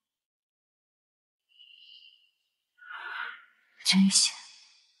陈雨欣，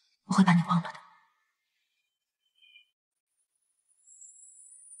我会把你忘了的。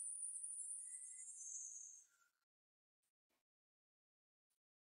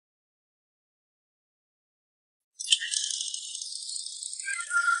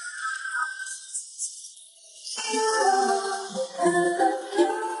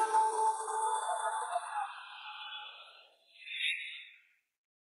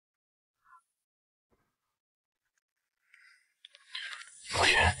莫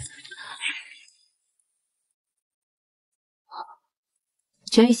云，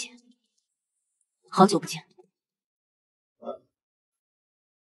全雨欣，好久不见。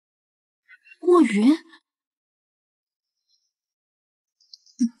莫云，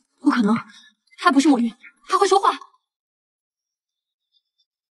不可能，他不是莫云，他会说话。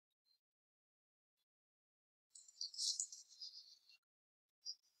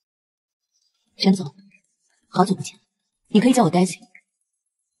陈总，好久不见，你可以叫我 Daisy，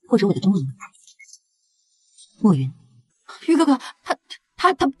 或者我的中文名莫云。于哥哥，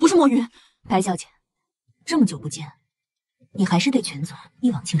他不是莫云。白小姐，这么久不见，你还是对全总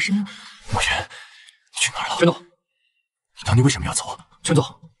一往情深了。莫云，你去哪儿了？全总，你当你为什么要走啊？全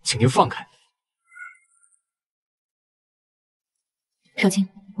总，请您放开。少卿，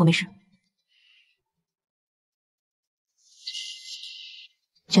我没事。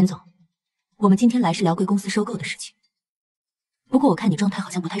全总，我们今天来是聊贵公司收购的事情。不过我看你状态好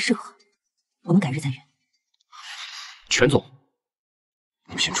像不太适合，我们改日再约。全总，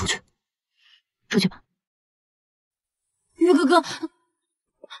你们先出去。出去吧。于哥哥，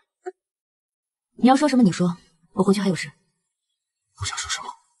你要说什么你说，我回去还有事。不想说什么。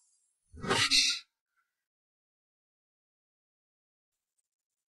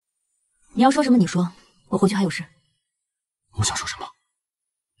你要说什么你说，我回去还有事。我想说什么？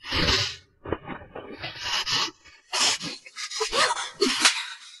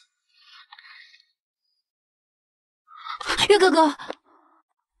于哥哥，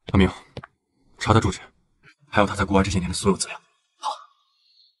阿明，查他住址，还有他在国外这些年的所有资料。好。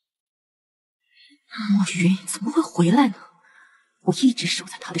莫云怎么会回来呢？我一直守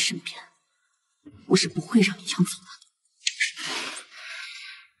在他的身边，我是不会让你抢走的。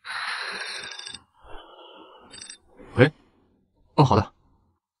喂，哦，好的，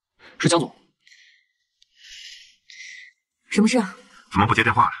是江总。什么事啊？怎么不接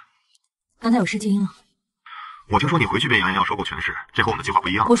电话了？刚才有事静音了。我听说你回去被杨洋收购全市，这和我们的计划不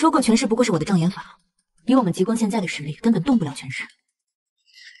一样。我收购全市不过是我的障眼法，以我们极光现在的实力，根本动不了全市。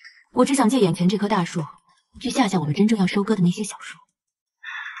我只想借眼前这棵大树，去吓吓我们真正要收割的那些小树。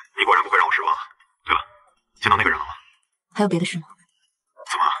你果然不会让我失望。对了，见到那个人了吗？还有别的事吗？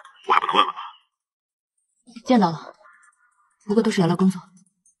怎么，我还不能问问吗？见到了，不过都是聊聊工作。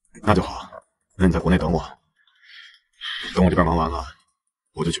那就好，那你在国内等我，等我这边忙完了，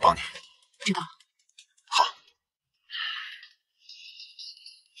我就去帮你。知道了。好。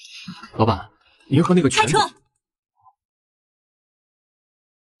老板，您和那个开车。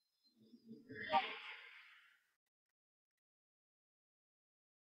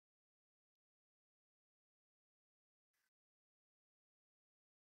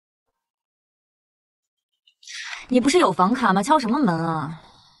你不是有房卡吗？敲什么门啊？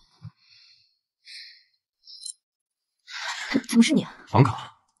怎么是你啊？房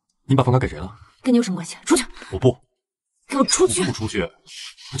卡？你把房卡给谁了？跟你有什么关系？出去！我不。给我出去！不出去，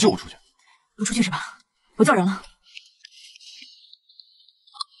我就不出去。不出去是吧？我叫人了。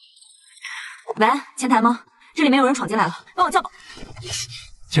喂，前台吗？这里面有人闯进来了，帮我叫保。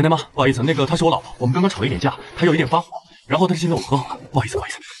前台吗？不好意思，那个她是我老婆，我们刚刚吵了一点架，她有一点发火，然后但是现在我和好了，不好意思，不好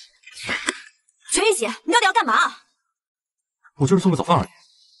意思。全玉玺，你到底要干嘛？我就是送个早饭而已。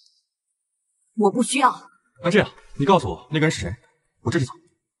我不需要。那这样，你告诉我那个人是谁，我这就走。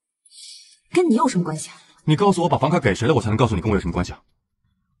跟你有什么关系啊？你告诉我把房卡给谁了，我才能告诉你跟我有什么关系啊？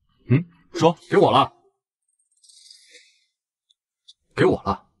说，给我了，给我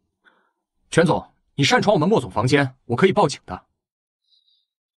了。全总，你擅闯我们莫总房间，我可以报警的。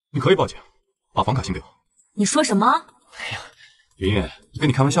你可以报警，把房卡先给我。你说什么？哎呀，云云，跟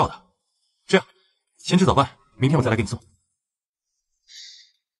你开玩笑的。这样，先吃早饭，明天我再来给你送。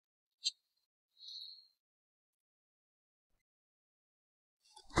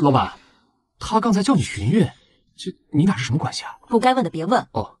老板，他刚才叫你云云，这你俩是什么关系啊？不该问的别问。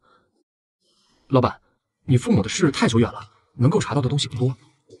哦，老板，你父母的事太久远了，能够查到的东西不多，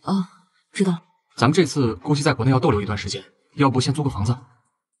哦，知道了。咱们这次估计在国内要逗留一段时间，要不先租个房子？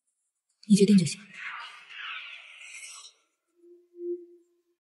你决定就行。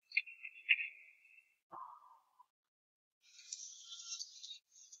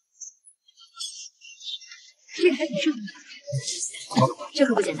这个还挺适合你，这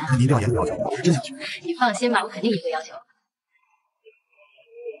可不简单啊！你一定要严格要求，我是真想去。你放心吧，我肯定也会要求。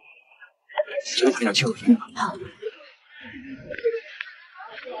只能拍点庆祝片。好。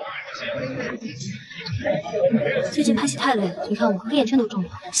最近拍戏太累了，你看我黑眼圈都重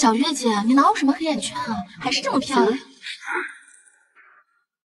了。小月姐，你哪有什么黑眼圈啊？还是这么漂亮。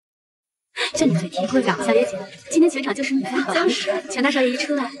就你最贴合长，小月姐，今天全场就是你最好。就是全大少爷一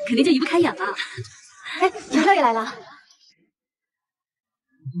出来，肯定就移不开眼了。哎，全少爷来了。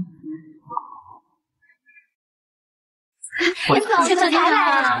全总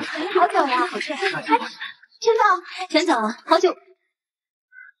来了，好久呀，好帅！全总，好久。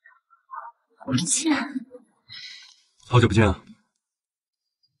好久不见啊！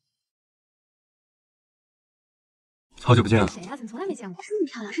好久不见啊！谁呀？怎么从来没见过？这么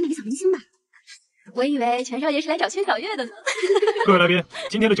漂亮，是哪个小明星吧？我以为全少爷是来找全小月的呢。各位来宾，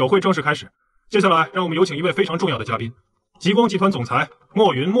今天的酒会正式开始。接下来，让我们有请一位非常重要的嘉宾——极光集团总裁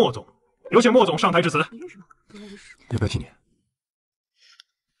莫云莫总。有请莫总上台致辞。你认识吗？不认识。要不要替你？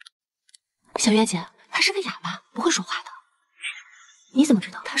小月姐，她是个哑巴，不会说话的。你怎么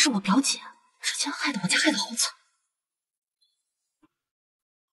知道？她是我表姐，之前害得我家害得好惨。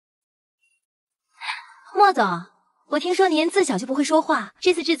莫总，我听说您自小就不会说话，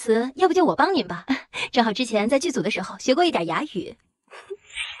这次致辞要不就我帮您吧？正好之前在剧组的时候学过一点哑语。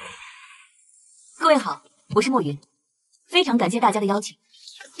各位好，我是莫云，非常感谢大家的邀请。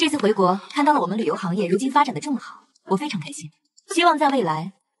这次回国看到了我们旅游行业如今发展的这么好，我非常开心。希望在未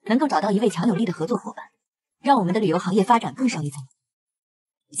来能够找到一位强有力的合作伙伴，让我们的旅游行业发展更上一层。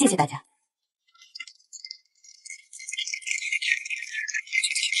谢谢大家。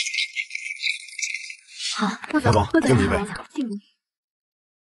好，莫总，敬你一杯。敬你。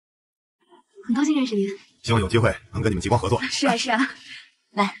很高兴认识您。希望有机会能跟你们极光合作。是啊，是啊。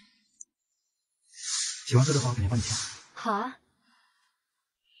来，喜欢喝的话，肯定帮你添。好啊。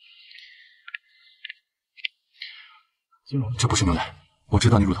这不是牛奶，我知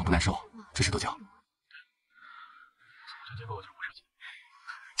道你乳糖不耐受，这是豆浆。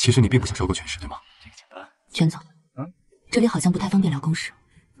其实你并不想收购全市，对吗？全总，这里好像不太方便聊公事。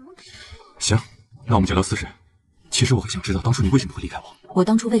行，那我们就聊私事。其实我很想知道当初你为什么会离开我。我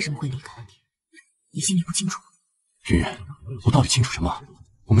当初为什么会离开你心里不清楚。云云，我到底清楚什么？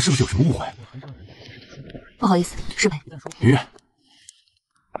我们是不是有什么误会？不好意思，失陪。云云，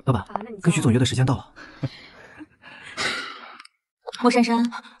老板，跟徐总约的时间到了。莫珊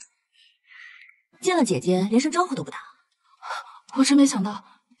珊，见了姐姐连声招呼都不打。我真没想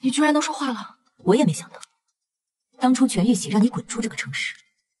到你居然能说话了。我也没想到，当初全玉玺让你滚出这个城市，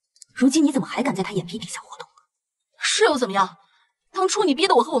如今你怎么还敢在他眼皮底下活动？是又怎么样？当初你逼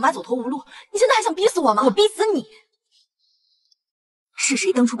得我和我妈走投无路，你现在还想逼死我吗？我逼死你！是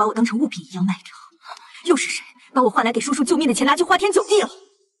谁当初把我当成物品一样卖掉？又是谁把我换来给叔叔救命的钱拿去花天酒地了？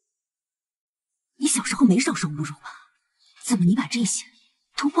你小时候没少受侮辱吧？怎么你把这些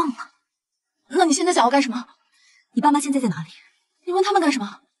都忘了？那你现在想要干什么？你爸妈现在在哪里？你问他们干什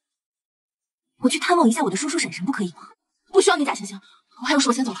么？我去探望一下我的叔叔婶婶，不可以吗？不需要你假惺惺，我还有事，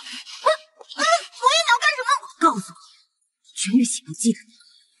我先走了。所以你要干什么？告诉我，全玉玺不记得你，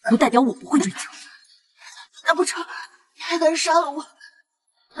不代表我不会追究。难不成你还敢杀了我？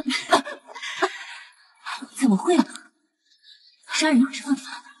怎么会呢？杀人可是犯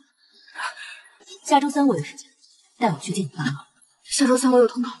法的。下周3我有时间，带我去见你爸妈。下周3我有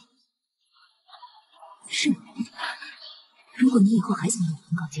通告。是吗？如果你以后还想有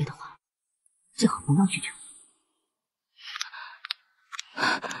通告接的话，最好不要拒绝我。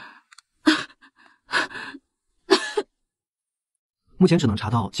目前只能查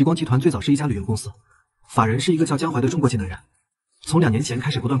到极光集团最早是一家旅游公司，法人是一个叫江淮的中国籍男人，从2年前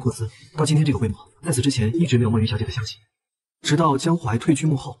开始不断扩资，到今天这个规模。在此之前一直没有莫云小姐的消息，直到江淮退居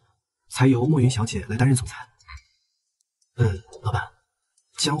幕后，才由莫云小姐来担任总裁。老板，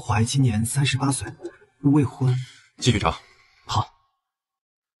江淮今年38岁，未婚。继续查。好。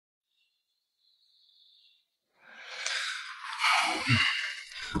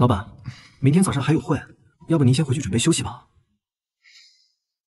老板，明天早上还有会，要不您先回去准备休息吧。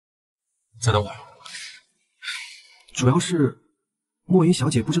再等会儿。主要是莫云小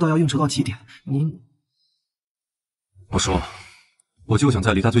姐不知道要应酬到几点，您……我说，我就想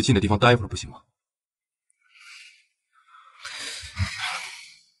在离她最近的地方待一会儿，不行吗？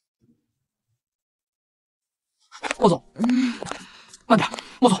霍总，慢点。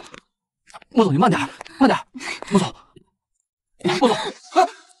莫总，莫总，你慢点，慢点，莫总，莫总，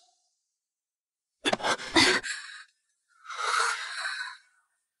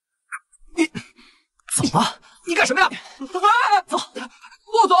你怎么了？你干什么呀？走，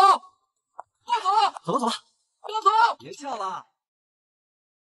莫总，莫总，走了走了，莫总，别笑了。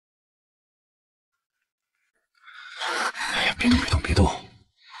哎呀，别动，别动，别动，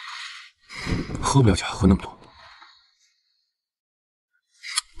喝不了酒还喝那么多。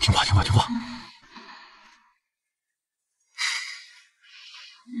听话，听话，听话。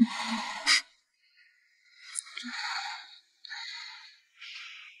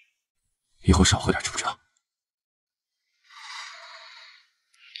以后少喝点，知不知道？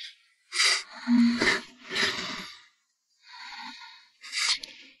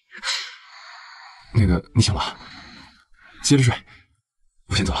那个，你醒了，接着睡，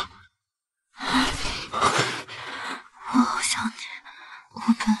我先走了。我好想你，我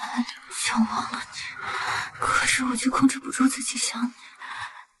本来想忘了你，可是我却控制不住自己想你。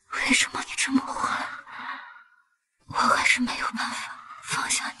为什么你这么坏？我还是没有办法放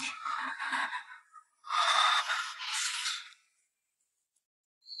下你。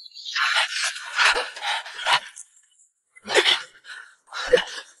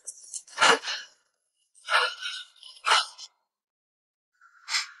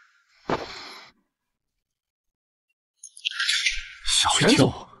全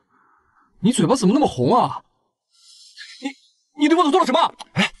总，你嘴巴怎么那么红啊？你对莫总做了什么？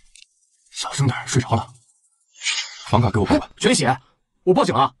哎，小声点，睡着了。房卡给我报吧。全写，我报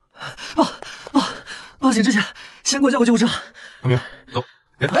警了。报警之前先给我叫个救护车。阿明，走。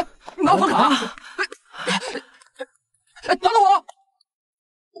哎，拿我房卡！哎，等等我！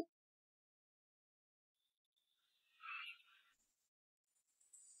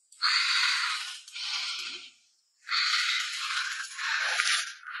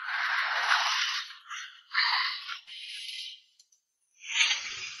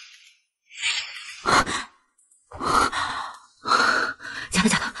假的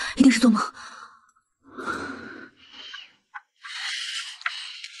假的，一定是做梦。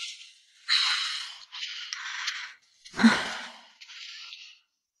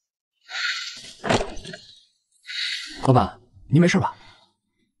老板，您没事吧？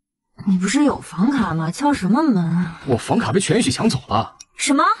你不是有房卡吗？敲什么门？我房卡被全宇喜抢走了。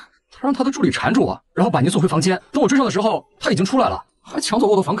什么？他让他的助理缠住我，然后把您送回房间。等我追上的时候，他已经出来了，还抢走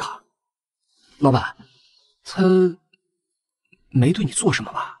我的房卡。老板，他没对你做什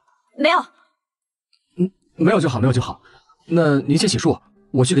么吧？没有。没有就好，没有就好。那您先洗漱，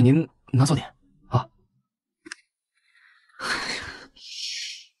我去给您拿早点啊。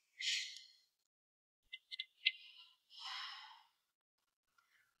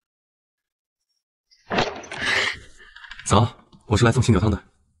早，我是来送醒酒汤的。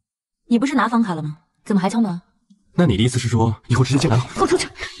你不是拿房卡了吗？怎么还敲门？那你的意思是说以后直接进来了？给我出去！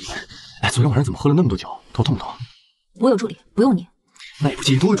哎，昨天晚上怎么喝了那么多酒？头痛不痛？我有助理，不用你。那也不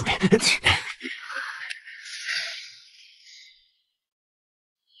介意多个助理。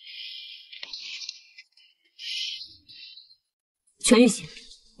全玉玺，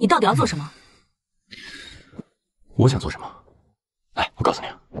你到底要做什么？我想做什么？来，我告诉你，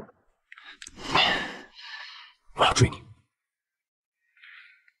我要追你。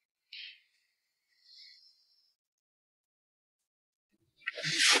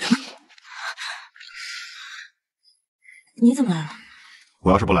你怎么来了？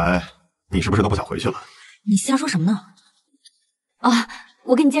我要是不来，你是不是都不想回去了？你瞎说什么呢？啊，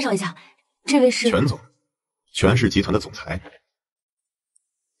我给你介绍一下，这位是全总，全氏集团的总裁，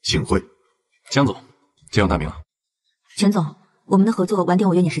幸会。江总，见过大名了。全总，我们的合作晚点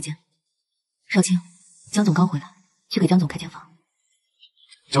我约你时间。少卿，江总刚回来，去给江总开间房。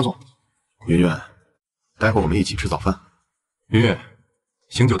江总，云云，待会儿我们一起吃早饭。云云，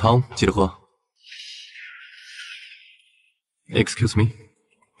醒酒汤记得喝。Excuse me.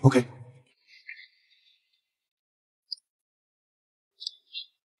 OK。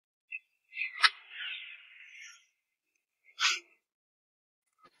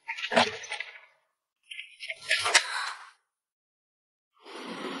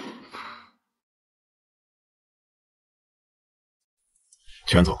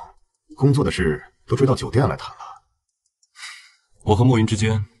全总，工作的事都追到酒店来谈了。我和莫云之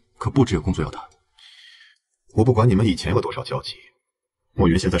间可不只有工作要谈。我不管你们以前有多少交集，莫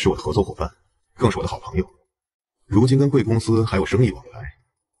云现在是我的合作伙伴，更是我的好朋友。如今跟贵公司还有生意往来，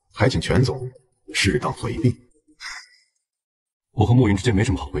还请全总适当回避。我和莫云之间没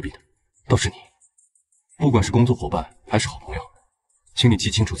什么好回避的，倒是你，不管是工作伙伴还是好朋友，请你记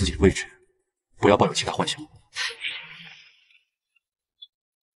清楚自己的位置，不要抱有其他幻想。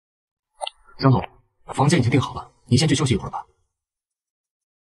张总，房间已经订好了，你先去休息一会儿吧。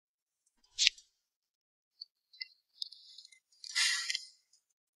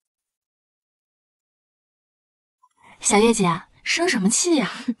小月姐，生什么气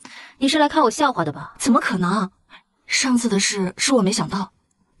呀？你是来看我笑话的吧？怎么可能？上次的事是我没想到，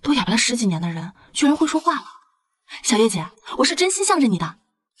都哑巴了10几年的人，居然会说话了。小月姐，我是真心向着你的，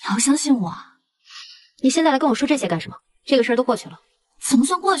你要相信我。你现在来跟我说这些干什么？这个事儿都过去了。怎么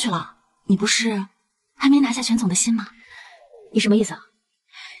算过去了？你不是还没拿下全总的心吗？你什么意思啊？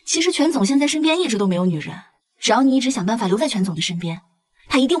其实全总现在身边一直都没有女人，只要你一直想办法留在全总的身边，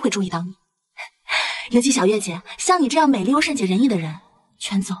他一定会注意到你。尤其小月姐，像你这样美丽又善解人意的人，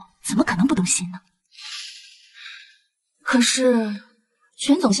全总怎么可能不动心呢？可是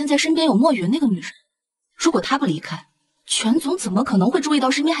全总现在身边有莫云那个女人，如果她不离开，全总怎么可能会注意到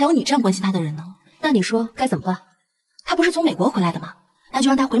身边还有你这样关心他的人呢？那你说该怎么办？他不是从美国回来的吗？那就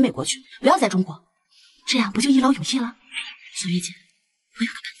让他回美国去，不要在中国，这样不就一劳永逸了？小月姐，我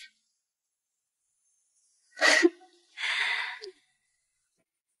有个办法。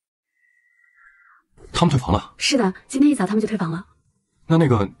他们退房了？是的，今天一早他们就退房了。那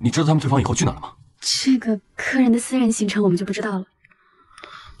你知道他们退房以后去哪了吗？这个客人的私人行程我们就不知道了。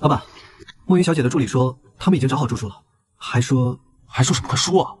老板，莫云小姐的助理说他们已经找好住宿了，还说什么？快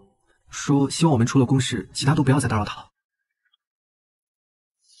说啊！说希望我们除了公事，其他都不要再打扰他了。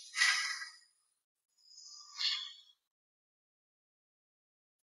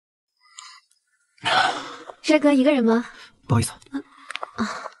帅哥一个人吗？不好意思。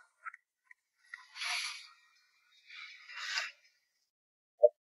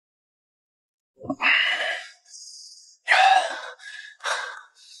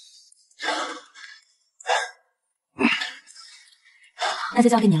那就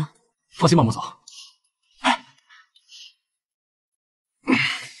交给你了。放心吧，莫总。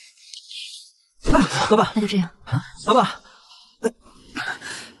老板，那就这样。老板，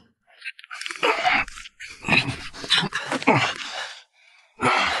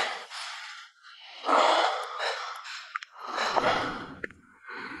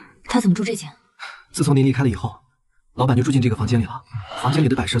他怎么住这间？自从您离开了以后，老板就住进这个房间里了。房间里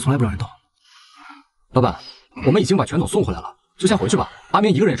的摆设从来不让人动。老板，我们已经把全总送回来了，就先回去吧。阿明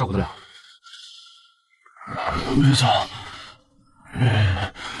一个人也照顾得了。别走。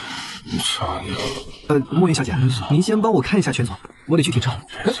莫云小姐，您先帮我看一下全总，我得去停车。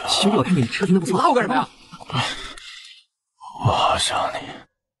兄弟，我看你车停的不错。拉我干什么呀？我好想你，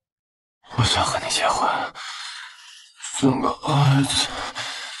我想和你结婚，生个儿子，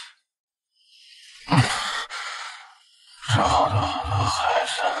生好多孩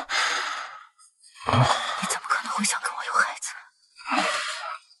子。你怎么可能会想跟我有孩子？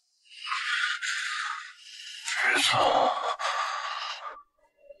知错。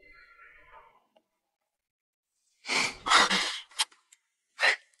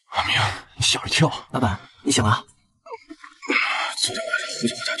阿明，你吓我一跳。老板，你醒了？昨天晚上喝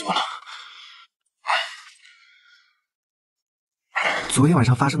酒喝太多了。昨天晚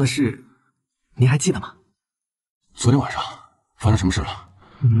上发生的事，您还记得吗？昨天晚上发生什么事了？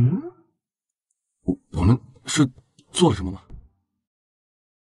我们是做了什么吗？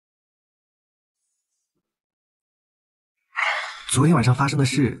昨天晚上发生的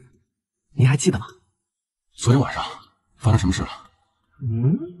事，您还记得吗？昨天晚上发生什么事了？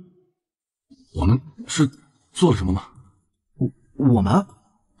我们是做了什么吗？我们？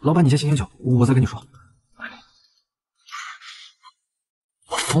老板，你先醒醒酒，我再跟你说。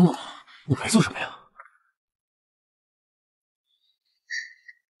我疯了吗？我没做什么呀。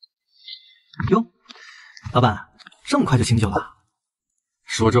哟，老板，这么快就醒酒了？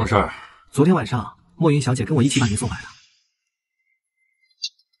说正事儿。昨天晚上，莫云小姐跟我一起把您送回来的。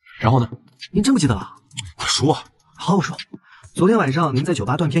然后呢？您真不记得了？快说啊！好，我说。昨天晚上您在酒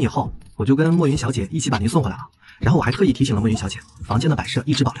吧断片以后，我就跟莫云小姐一起把您送回来了。然后我还特意提醒了莫云小姐，房间的摆设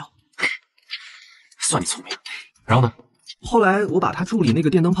一直保留。算你聪明。然后呢？后来我把她助理那个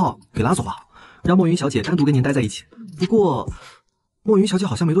电灯泡给拉走了，让莫云小姐单独跟您待在一起。不过，莫云小姐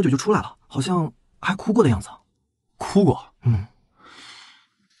好像没多久就出来了，好像还哭过的样子。哭过？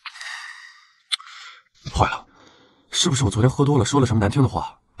坏了，是不是我昨天喝多了说了什么难听的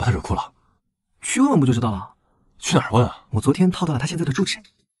话，把她惹哭了？去问问不就知道了。去哪儿问啊？我昨天套到了她现在的住址。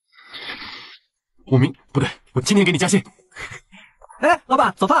不对，我今天给你加薪。哎，老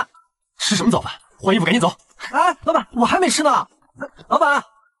板，早饭。吃什么早饭？换衣服赶紧走。哎，老板，我还没吃呢。老板。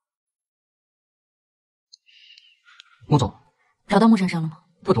莫总，找到穆先生了吗？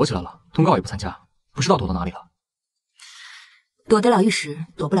他躲起来了，通告也不参加，不知道躲到哪里了。躲得了一时，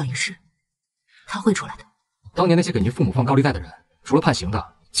躲不了一世，他会出来的。当年那些给您父母放高利贷的人，除了判刑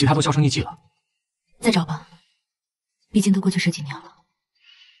的，其他都销声匿迹了。再找吧，毕竟都过去10几年了，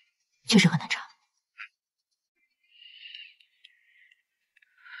确实很难查。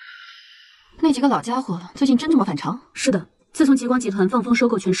那几个老家伙最近真这么反常？是的，自从极光集团放风收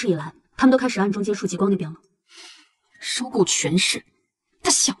购权势以来，他们都开始暗中接触极光那边了。收购权势，他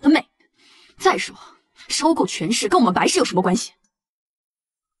想得美！再说，收购权势跟我们白氏有什么关系？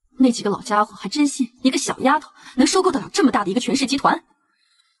那几个老家伙还真信一个小丫头能收购得了这么大的一个权势集团？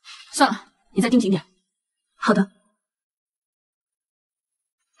算了，你再盯紧点。好的。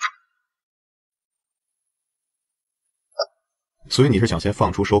所以你是想先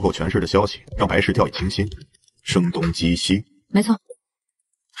放出收购权势的消息，让白氏掉以轻心，声东击西？没错。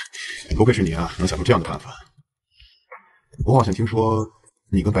不愧是你啊，能想出这样的办法。我好像听说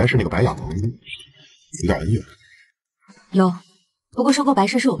你跟白氏那个白雅萌有点恩怨。有，不过收购白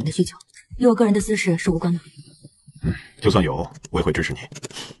氏是我们的需求，与我个人的私事是无关的。就算有，我也会支持你。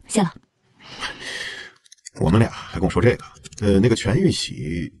谢了。我们俩还跟我说这个，那个全玉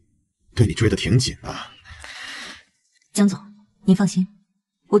玺对你追得挺紧啊。江总，您放心，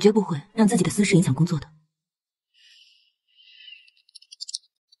我绝不会让自己的私事影响工作的。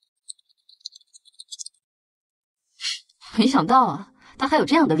没想到啊，他还有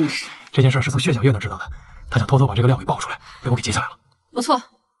这样的历史。这件事是从薛小月那知道的，他想偷偷把这个料给爆出来，被我给接下来了。不错，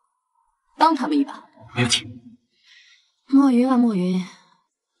帮他们一把。没问题。墨云啊墨云，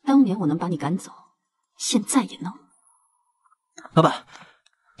当年我能把你赶走，现在也能。老板，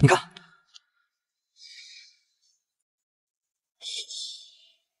你看。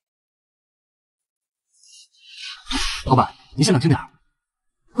老板，你先冷静点。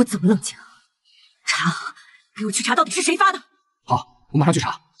我怎么冷静？查，给我去查到底是谁发的。好，我马上去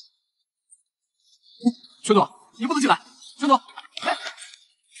查。全总，你不能进来。全总，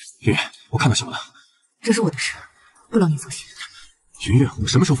云云，我看到新闻了。这是我的事，不劳您操心。云云，我们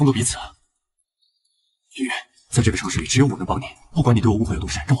什么时候放过彼此啊？云云，在这个城市里，只有我能帮你。不管你对我误会有多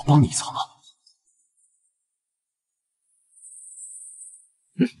深，让我帮你一次好吗？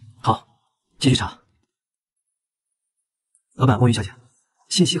好，继续查。老板，墨云小姐，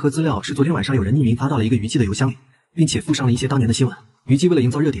信息和资料是昨天晚上有人匿名发到了一个虞姬的邮箱里，并且附上了一些当年的新闻。虞姬为了营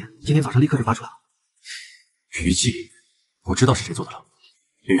造热点，今天早上立刻就发出来了。虞姬，我知道是谁做的了。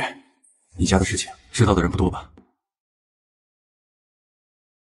云云，你家的事情知道的人不多吧？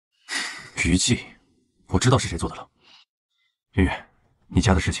虞姬，我知道是谁做的了。云云，你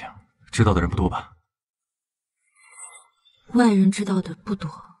家的事情知道的人不多吧？外人知道的不多，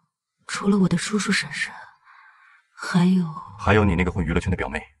除了我的叔叔婶婶，还有你那个混娱乐圈的表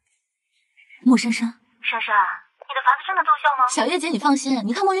妹莫珊珊。珊珊，你的法子真的奏效吗？小月姐，你放心，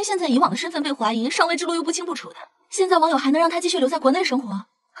你看墨云现在以往的身份被怀疑，上位之路又不清不楚的，现在网友还能让她继续留在国内生活？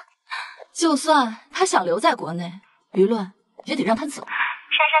就算她想留在国内，舆论也得让她走。珊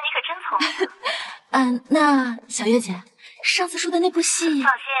珊，你可真聪明。那小月姐，上次说的那部戏，放心，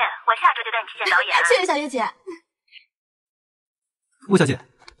我下周就带你去见导演。谢谢小月姐。莫小姐，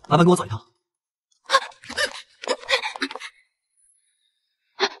麻烦跟我走一趟。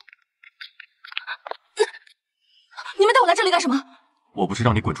你们带我来这里干什么？我不是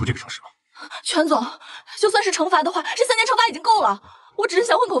让你滚出这个城市吗？全总，就算是惩罚的话，这3年惩罚已经够了。我只是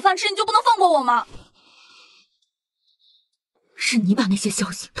想混口饭吃，你就不能放过我吗？是你把那些消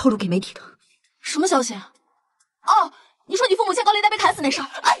息透露给媒体的。什么消息？哦，你说你父母欠高利贷被砍死那事儿，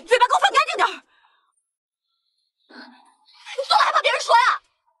嘴巴给我放干净点儿！你做了还怕别人说呀？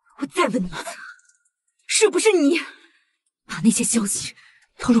我再问你一次，是不是你把那些消息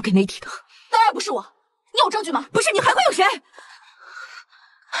透露给媒体的？当然不是我。你有证据吗？不是你还会有谁？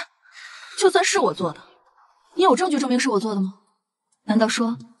就算是我做的，你有证据证明是我做的吗？难道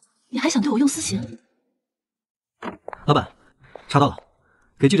说你还想对我用私刑？老板，查到了，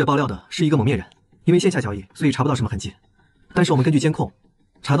给记者爆料的是一个蒙面人，因为线下交易，所以查不到什么痕迹。但是我们根据监控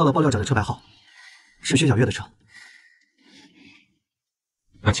查到了爆料者的车牌号，是薛小月的车。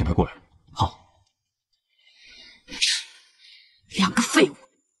那请他过来。好。2个废物，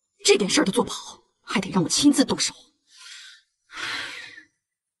这点事儿都做不好。还得让我亲自动手。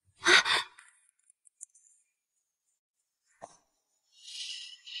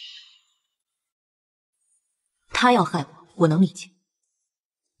他要害我，我能理解。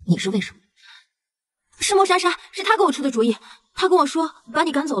你是为什么？是莫莎莎，是他给我出的主意。他跟我说，把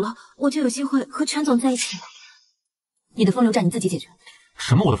你赶走了，我就有机会和全总在一起了。你的风流债你自己解决。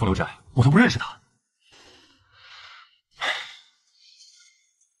什么我的风流债？我都不认识他。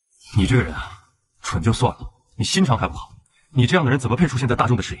你这个人啊，蠢就算了，你心肠还不好。你这样的人怎么配出现在大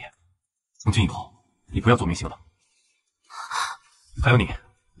众的视野？从今以后，你不要做明星了。还有你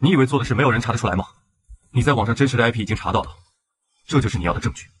以为做的事没有人查得出来吗？你在网上真实的 IP 已经查到了，这就是你要的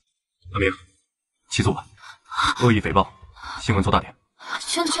证据。阿明，起诉吧，恶意诽谤，新闻做大点。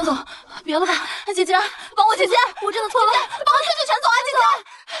全总，别了吧，姐姐，帮我姐姐，我真的错了，帮我劝劝全总啊，姐姐。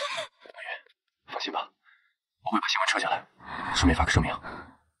放心吧，我会把新闻撤下来，顺便发个声明。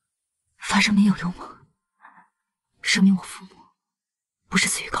发声明有用吗？声明我父母不是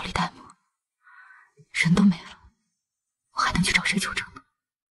死于高利贷吗？人都没了，我还能去找谁求证呢？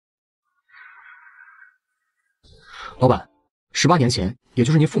老板，18年前，也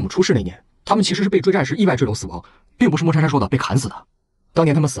就是您父母出事那年，他们其实是被追债时意外坠楼死亡，并不是莫珊珊说的被砍死的。当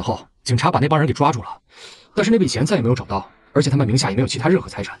年他们死后，警察把那帮人给抓住了，但是那笔钱再也没有找到，而且他们名下也没有其他任何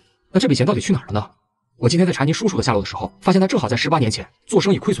财产。那这笔钱到底去哪儿了呢？我今天在查您叔叔的下落的时候，发现他正好在18年前做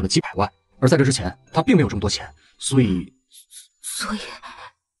生意亏损了几百万，而在这之前他并没有这么多钱，所以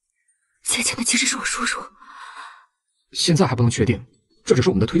借钱的其实是我叔叔。现在还不能确定，这只是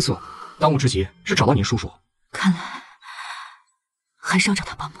我们的推测。当务之急是找到您叔叔。看来还是要找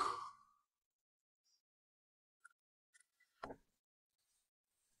他帮忙。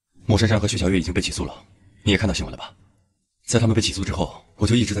莫珊珊和薛小月已经被起诉了，你也看到新闻了吧？在他们被起诉之后，我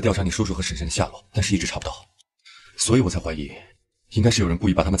就一直在调查你叔叔和婶婶的下落，但是一直查不到，所以我才怀疑，应该是有人故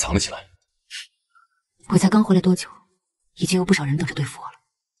意把他们藏了起来。我才刚回来多久，已经有不少人等着对付我了。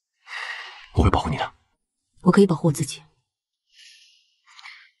我会保护你的。我可以保护我自己。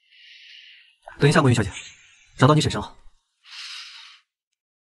等一下，莫云小姐，找到你婶婶了。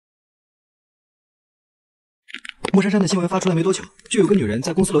莫珊珊的新闻发出来没多久，就有个女人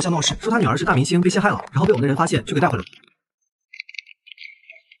在公司楼下闹事，说她女儿是大明星被陷害了，然后被我们的人发现，就给带回来了。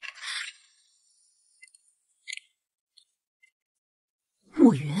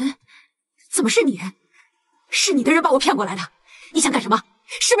莫云，怎么是你？是你的人把我骗过来的，你想干什么？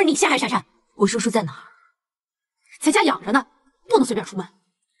是不是你陷害珊珊？我叔叔在哪儿？在家养着呢，不能随便出门。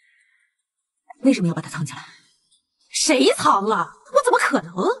为什么要把他藏起来？谁藏了？我怎么可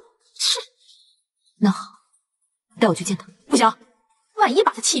能？是。那好，带我去见他。不行，万一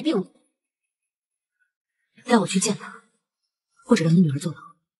把他气病了。带我去见他，或者让你女儿坐牢，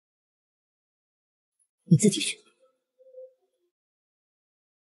你自己选。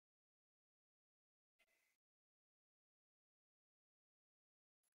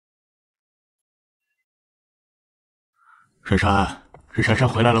珊珊，是珊珊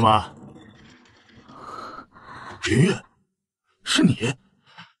回来了吗？云云，是你？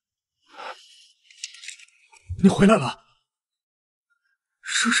你回来了，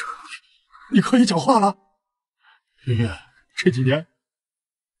叔叔，你可以讲话了。云云，这几年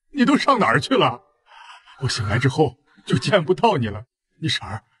你都上哪儿去了？我醒来之后就见不到你了。你婶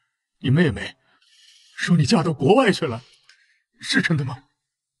儿、你妹妹说你嫁到国外去了，是真的吗？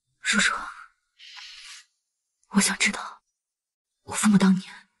叔叔，我想知道，我父母当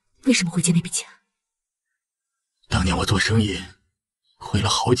年为什么会借那笔钱？当年我做生意亏了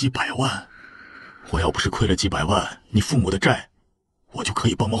好几百万，我要不是亏了几百万，你父母的债我就可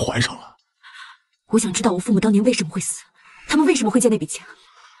以帮忙还上了。我想知道我父母当年为什么会死，他们为什么会借那笔钱？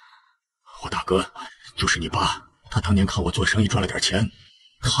我大哥就是你爸，他当年看我做生意赚了点钱，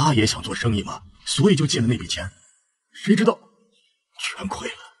他也想做生意嘛，所以就借了那笔钱，谁知道全亏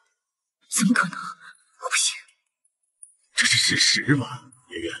了。怎么可能？我不信。这是事实嘛，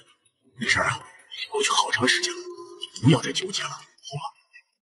圆圆，没事啊，过去好长时间了，你不要再纠结了，好吗？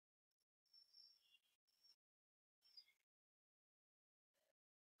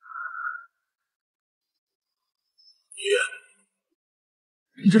圆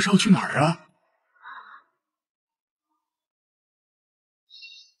圆，你这是要去哪儿啊？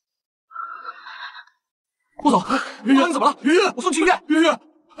顾总，圆圆你怎么了？圆圆，我送你去医院。圆圆，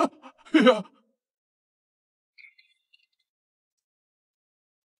圆圆。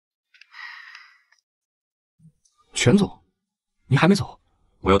全总，你还没走？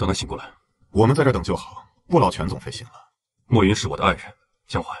我要等他醒过来。我们在这等就好，不劳全总费心了。莫云是我的爱人，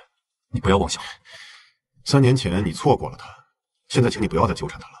江淮，你不要妄想了。3年前你错过了他，现在请你不要再纠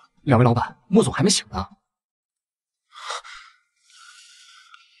缠他了。两位老板，莫总还没醒呢。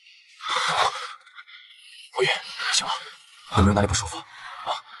莫云，醒了，有没有哪里不舒服？啊？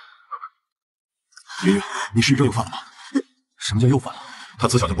云云，你是症又犯了吗？什么叫又犯了？他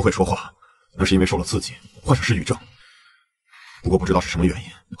自小就不会说话，那是因为受了刺激，患上失语症。不过不知道是什么原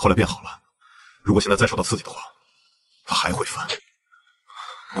因，后来变好了。如果现在再受到刺激的话，他还会犯。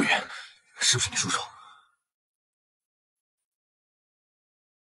莫云，是不是你叔叔？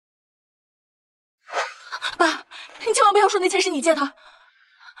爸，你千万不要说那钱是你借的。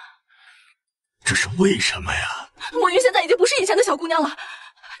这是为什么呀？莫云现在已经不是以前的小姑娘了，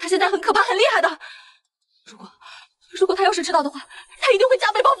她现在很可怕，很厉害的。如果她要是知道的话，她一定会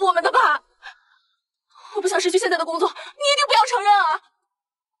加倍报复我们的，爸。我不想失去现在的工作，你一定不要承认啊，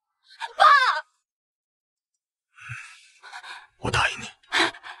爸！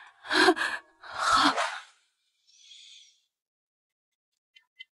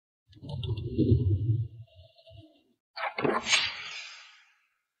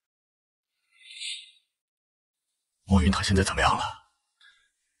莫云他现在怎么样了？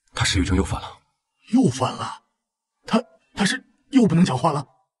他失语症又犯了。又犯了？他是又不能讲话了？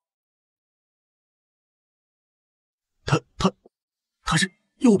他是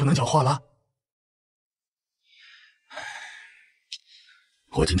又不能讲话了？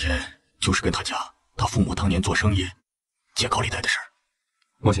我今天就是跟他讲他父母当年做生意借高利贷的事儿。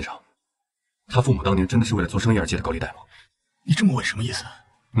莫先生，他父母当年真的是为了做生意而借的高利贷吗？你这么问什么意思？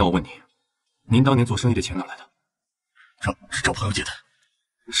那我问你，您当年做生意的钱哪来的？是找朋友借的。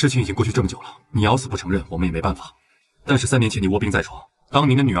事情已经过去这么久了，你咬死不承认，我们也没办法。但是3年前你卧病在床，当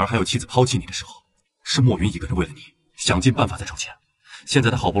您的女儿还有妻子抛弃你的时候，是莫云一个人为了你想尽办法在筹钱。现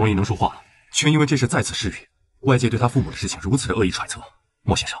在他好不容易能说话了，却因为这事再次失语。外界对他父母的事情如此的恶意揣测，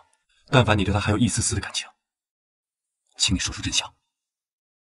莫先生，但凡你对他还有一丝丝的感情，请你说出真相。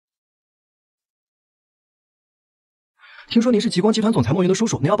听说您是极光集团总裁莫云的叔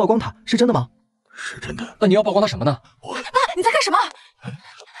叔，您要曝光他，是真的吗？是真的。那你要曝光他什么呢？爸，你在干什么？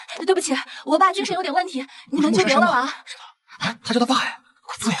对不起，我爸精神有点问题，你们就别了啊。是的，他叫他爸呀。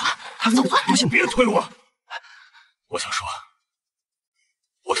对啊，他走吧。你别推我。我想说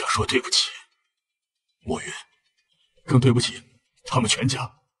对不起，莫云，更对不起他们全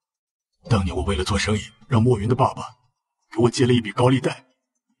家。当年我为了做生意，让莫云的爸爸给我借了一笔高利贷，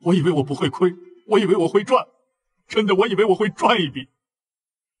我以为我不会亏，我以为我会赚，真的我以为我会赚一笔，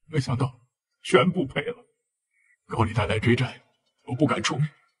没想到全部赔了。高利贷来追债，我不敢出面，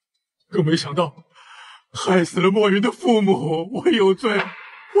更没想到害死了莫云的父母，我有罪，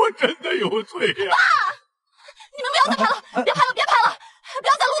我真的有罪呀！爸，你们不要再拍了，别拍了，别拍了，不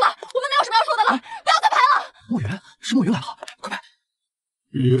要再录了，我们没有什么要说的了，不要再拍了。莫云，是莫云来了，快拍！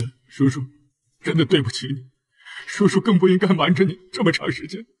雨月，叔叔，真的对不起你，叔叔更不应该瞒着你这么长时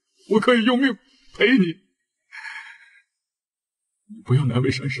间，我可以用命陪你，你不要难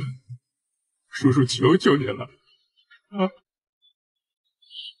为珊珊，叔叔求求你了，啊！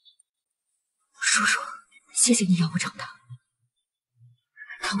叔叔，谢谢你让我长大，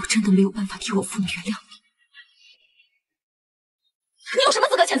但我真的没有办法替我父母原谅你。你有什么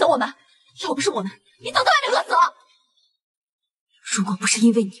资格谴责我们？要不是我们，你早在外面饿死了。如果不是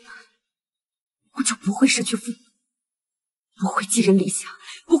因为你们，我就不会失去父母，不会寄人篱下，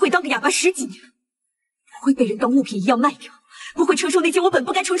不会当个哑巴10几年，不会被人当物品一样卖掉，不会承受那些我本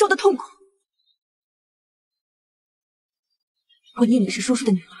不该承受的痛苦。我念你是叔叔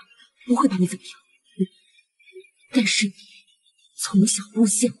的女儿，不会把你怎么样。但是你从小诬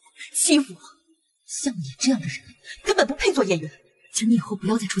陷我，欺负我，像你这样的人根本不配做演员，请你以后不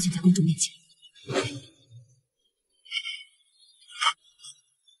要再出现在公众面前。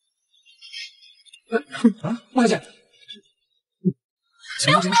莫小姐，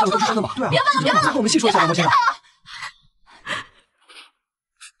没有什么要说的，真的吗？对啊，别问了，别问了，跟我们细说一下吧，莫先生。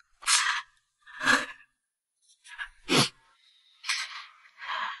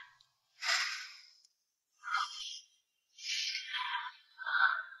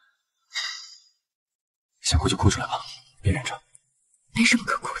想哭就哭出来吧，别忍着。没什么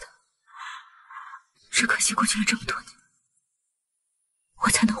可哭的，只可惜过去了这么多年，我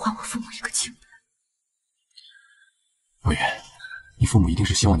才能还我父母一个清白。莫云，你父母一定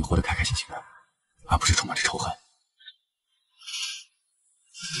是希望你活得开开心心的，而不是充满着仇恨。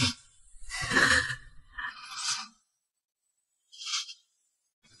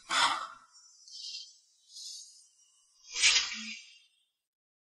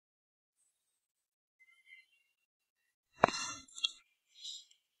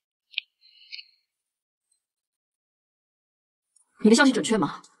你的消息准确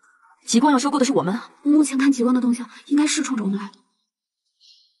吗？极光要收购的是我们？目前看极光的动向，应该是冲着我们来的。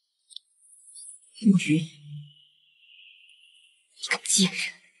莫云，你个贱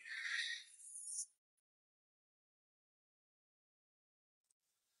人！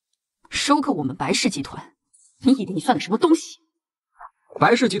收购我们白氏集团，你以为你算个什么东西？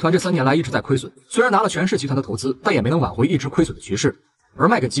白氏集团这3年来一直在亏损，虽然拿了全氏集团的投资，但也没能挽回一直亏损的局势。而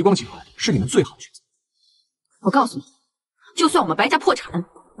卖给极光集团是你们最好的选择。我告诉你，就算我们白家破产，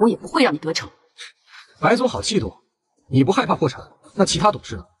我也不会让你得逞。白总好气度，你不害怕破产，那其他董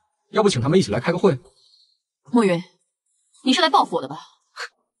事呢？要不请他们一起来开个会？莫云，你是来报复我的吧？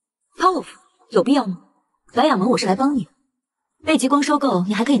报复有必要吗？白雅萌，我是来帮你的。被极光收购，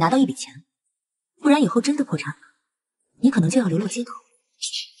你还可以拿到一笔钱，不然以后真的破产了，你可能就要流落街头。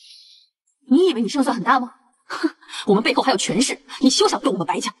你以为你胜算很大吗？哼，我们背后还有权势，你休想动我们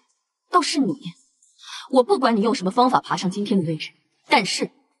白家。倒是你，我不管你用什么方法爬上今天的位置，但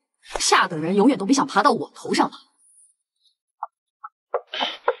是下等人永远都别想爬到我头上了。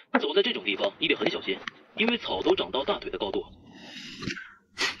走在这种地方，你得很小心，因为草都长到大腿的高度。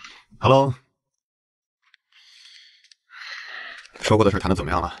Hello，说过的事谈得怎么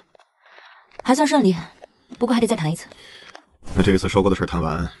样了？还算顺利，不过还得再谈一次。那这一次说过的事谈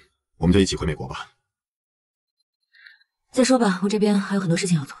完，我们就一起回美国吧。再说吧，我这边还有很多事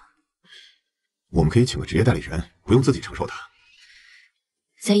情要做。我们可以请个职业代理人，不用自己承受它。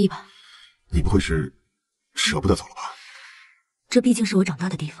随意吧。你不会是舍不得走了吧？这毕竟是我长大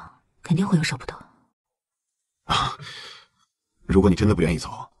的地方，肯定会有舍不得。啊，如果你真的不愿意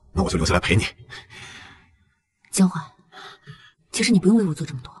走，那我就留下来陪你。江淮，其实你不用为我做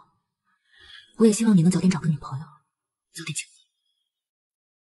这么多，我也希望你能早点找个女朋友，早点结婚。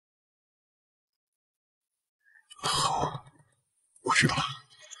好，我知道了。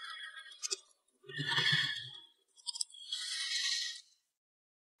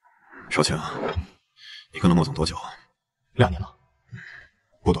少卿，你跟了莫总多久？2年了，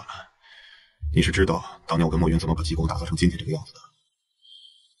不短了。你是知道当年我跟莫云怎么把激光打造成今天这个样子的，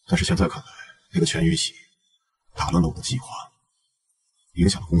但是现在看来，那个全玉玺打乱了我的计划，影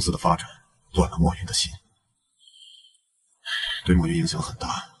响了公司的发展，乱了莫云的心，对莫云影响很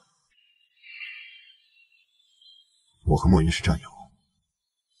大。我和莫云是战友，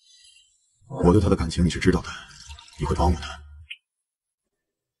我对他的感情你是知道的，你会帮我的，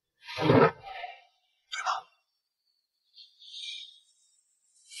对吗？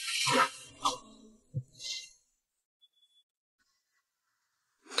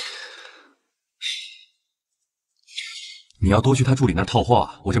你要多去他助理那儿套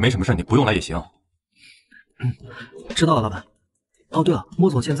话，我这没什么事，你不用来也行。知道了，老板。哦，对了，莫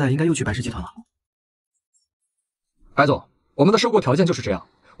总现在应该又去百世集团了。白总，我们的收购条件就是这样，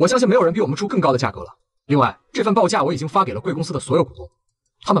我相信没有人比我们出更高的价格了。另外，这份报价我已经发给了贵公司的所有股东，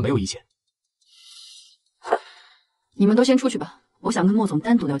他们没有意见。你们都先出去吧，我想跟莫总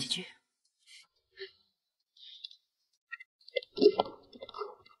单独聊几句。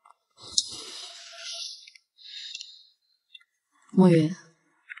莫云，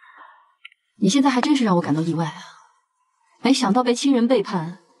你现在还真是让我感到意外啊！没想到被亲人背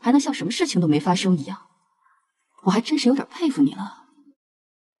叛，还能像什么事情都没发生一样，我还真是有点佩服你了。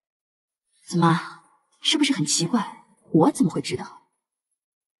怎么，是不是很奇怪？我怎么会知道？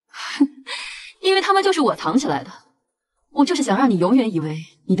因为他们就是我藏起来的，我就是想让你永远以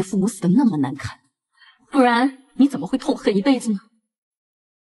为你的父母死得那么难看，不然你怎么会痛恨一辈子呢？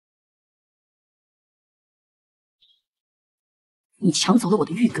你抢走了我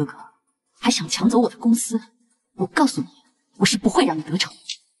的玉哥哥，还想抢走我的公司，我告诉你，我是不会让你得逞。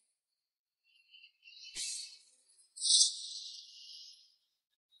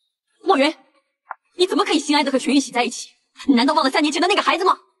莫云，你怎么可以心安的和全玉玺在一起？你难道忘了3年前的那个孩子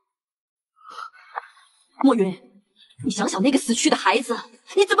吗？莫云，你想想那个死去的孩子，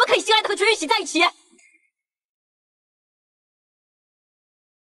你怎么可以心安的和全玉玺在一起？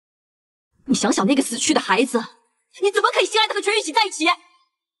你想想那个死去的孩子，你怎么可以心安的和全玉玺在一起？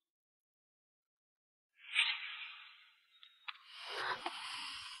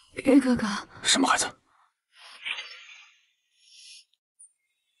玉哥哥，什么孩子？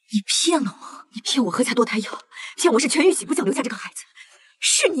你骗了我！你骗我喝下堕胎药，骗我是全玉玺不想留下这个孩子，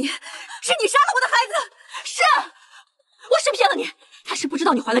是你杀了我的孩子！是，我是骗了你。他是不知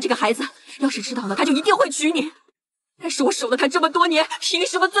道你怀了这个孩子，要是知道了，他就一定会娶你。但是我守了他这么多年，凭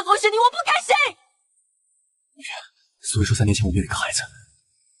什么最后是你？我不甘心。所以说3年前我们有一个孩子。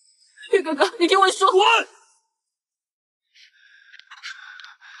玉哥哥，你听我说。滚！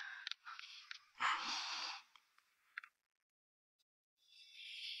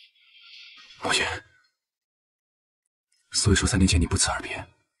莫云，所以说3年前你不辞而别，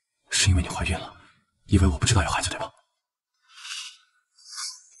是因为你怀孕了，以为我不知道有孩子，对吧？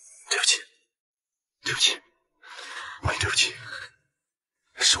对不起，对不起，莫云，对不起，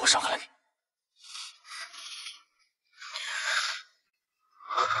是我伤害了你。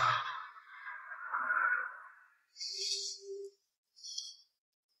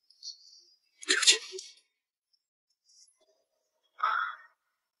对不起。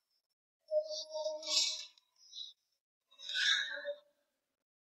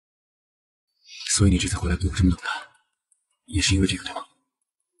所以你这次回来对我这么冷淡，也是因为这个，对吗？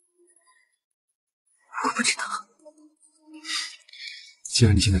我不知道。既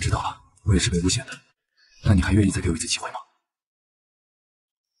然你现在知道了，我也是被诬陷的，那你还愿意再给我一次机会吗？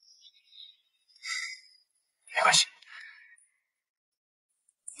没关系，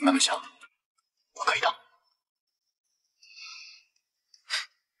你慢慢想，我可以的。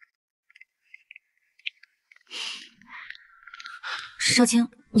少卿，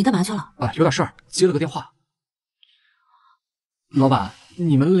你干嘛去了？有点事儿，接了个电话。老板，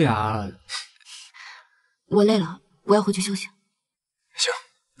你们俩……我累了，我要回去休息。行，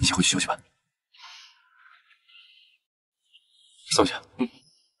你先回去休息吧。坐下。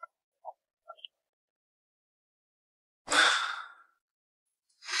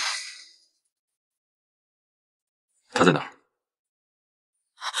他在哪儿？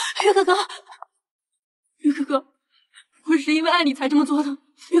岳哥哥，岳哥哥，我是因为爱你才这么做的。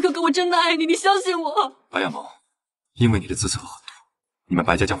岳哥哥，我真的爱你，你相信我。白亚萌，因为你的自私和狠毒，你们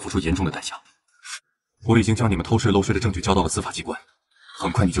白家将付出严重的代价。我已经将你们偷税漏税的证据交到了司法机关，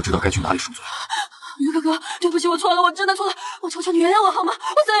很快你就知道该去哪里赎罪了。岳哥哥，对不起，我错了，我真的错了，我求求你原谅我好吗？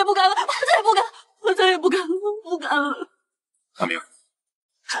我再也不敢了，我再也不敢，我再也不敢了，不敢了。阿明，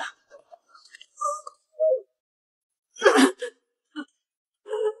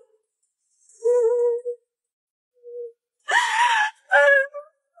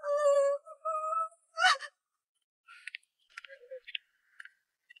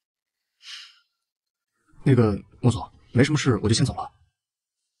那个莫总，没什么事，我就先走了。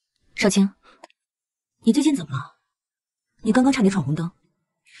少卿，你最近怎么了？你刚刚差点闯红灯。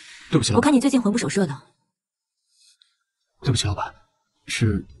对不起，我看你最近魂不守舍的。对不起，老板，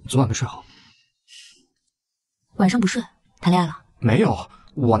是昨晚没睡好。晚上不睡，谈恋爱了？没有，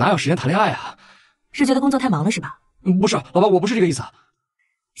我哪有时间谈恋爱啊？是觉得工作太忙了是吧？不是，老板，我不是这个意思。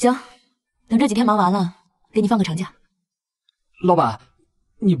行，等这几天忙完了，给你放个长假。老板，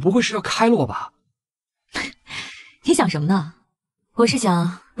你不会是要开了我吧？你想什么呢？我是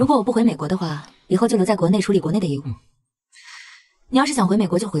想，如果我不回美国的话，以后就留在国内处理国内的业务。你要是想回美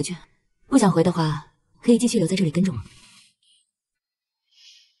国就回去，不想回的话，可以继续留在这里跟着我。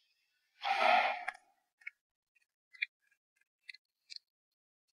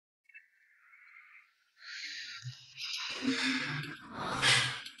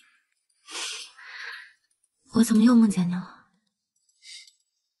我怎么又梦见你了？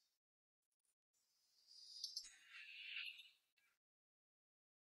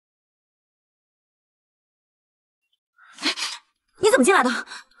你怎么进来的？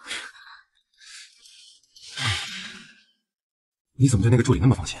你怎么对那个助理那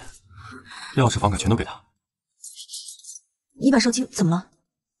么放心？钥匙、房卡全都给他。你把少卿怎么了？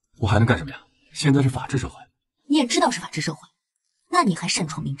我还能干什么呀？现在是法治社会。你也知道是法治社会，那你还擅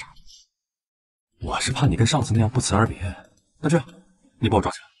闯民宅？我是怕你跟上次那样不辞而别。那这样，你把我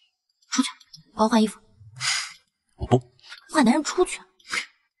抓起来。出去，帮我换衣服。我不。换男人出去。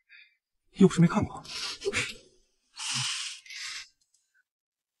又不是没看过。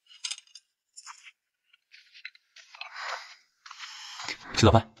吃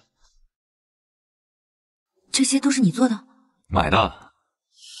早饭。这些都是你做的？买的。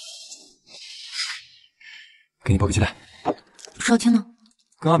给你包个鸡蛋。少卿呢？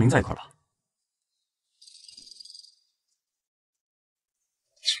跟阿明在一块了。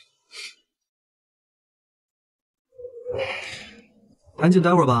赶紧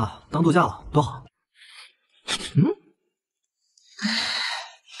待会儿吧，当度假了，多好。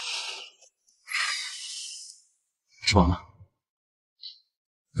吃饱了吗？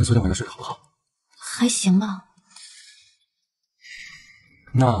那昨天晚上睡得好不好？还行吧。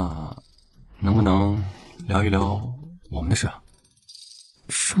那能不能聊一聊我们的事啊？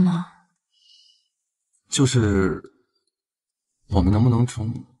什么？就是我们能不能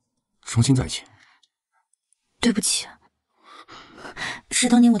重新在一起？对不起，是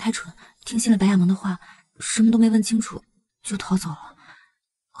当年我太蠢，听信了白亚萌的话，什么都没问清楚就逃走了，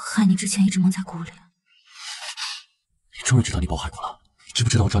害你之前一直蒙在鼓里。你终于知道你把我害苦了，你知不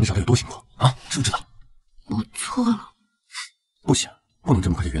知道我找你找的有多辛苦啊？知不知道？我错了。不行，不能这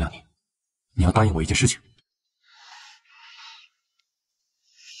么快就原谅你。你要答应我一件事情。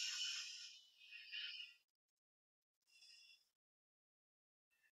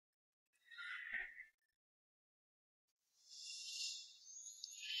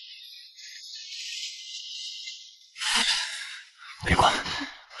别管。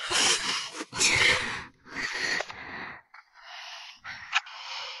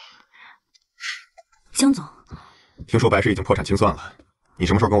江总，听说白氏已经破产清算了，你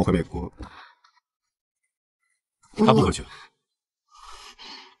什么时候跟我回美国？他不回去了。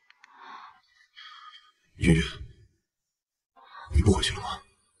云云，你不回去了吗？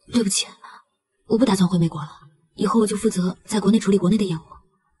对不起，我不打算回美国了，以后我就负责在国内处理国内的业务，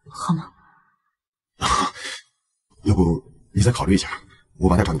好吗？要不你再考虑一下，我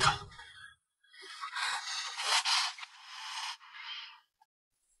晚点找你谈。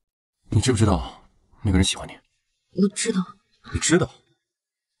你知不知道那个人喜欢你？我知道。你知道？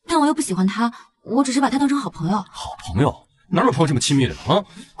但我又不喜欢他，我只是把他当成好朋友。好朋友？哪有朋友这么亲密的呢？啊？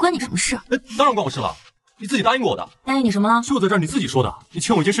关你什么事？当然关我事了，你自己答应过我的。答应你什么了？就在这儿你自己说的，你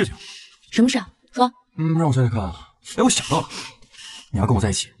欠我一件事情。什么事？说。让我想想看。哎，我想到了，你要跟我在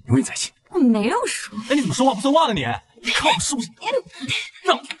一起，永远在一起。我没有说。哎，你怎么说话不算话呢你？看我收拾你！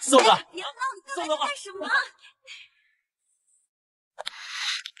让我走开！走了吧！干什么？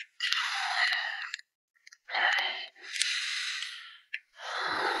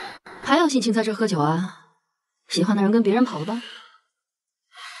还有心情在这喝酒啊？喜欢的人跟别人跑了吧？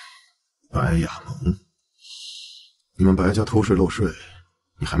白雅萌，你们白家偷税漏税，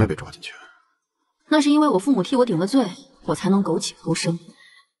你还没被抓进去？那是因为我父母替我顶了罪，我才能苟且偷生。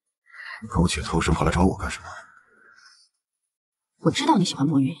苟且偷生跑来找我干什么？我知道你喜欢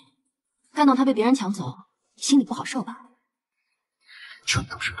墨云，看到他被别人抢走，你心里不好受吧？这你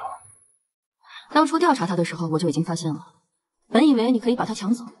都知道？当初调查他的时候，我就已经发现了。本以为你可以把他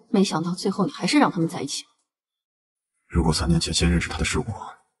抢走，没想到最后你还是让他们在一起。如果3年前先认识他的是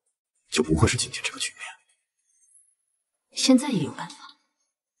我，就不会是今天这个局面。现在也有办法，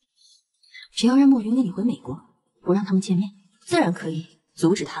只要让墨云跟你回美国，不让他们见面，自然可以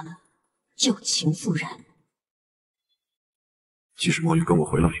阻止他们旧情复燃。即使墨云跟我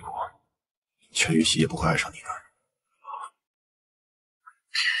回了美国，全玉玺也不会爱上你的。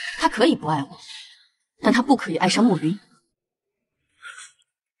他可以不爱我，但他不可以爱上墨云。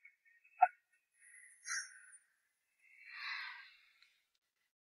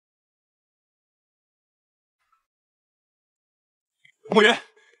墨云，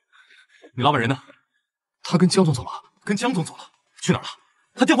你老板人呢？他跟江总走了。跟江总走了？去哪儿了？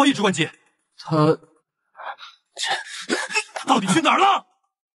他电话一直关机。他到底去哪儿了？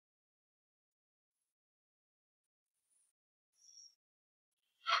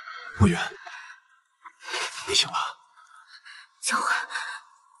墨云，你醒了？江淮，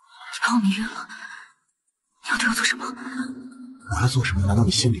你把我迷晕了，你要对我做什么？我要做什么？难道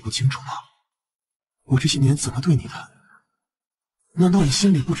你心里不清楚吗？我这些年怎么对你的？难道你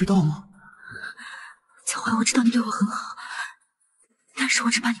心里不知道吗？江淮，我知道你对我很好，但是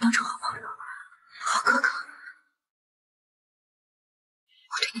我只把你当成好朋友、好哥哥，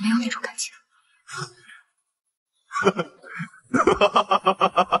我对你没有那种感情。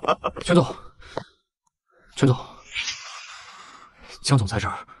全总，全总，江总在这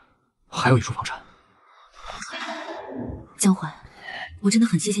儿还有一处房产。江淮，我真的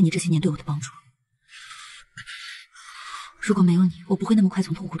很谢谢你这些年对我的帮助。如果没有你，我不会那么快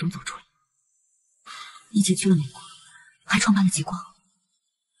从痛苦中走出来。一起去了美国，还创办了极光，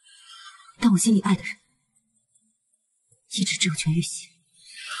但我心里爱的人，一直只有全玉玺。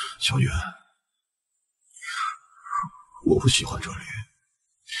小雨，我不喜欢这里，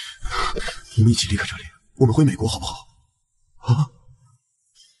我们一起离开这里，我们回美国好不好？啊？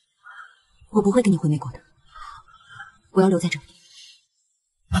我不会跟你回美国的，我要留在这里。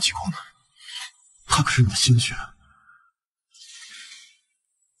那极光呢？他可是你的心血。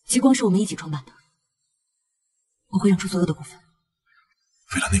极光是我们一起创办的，我会让出所有的股份。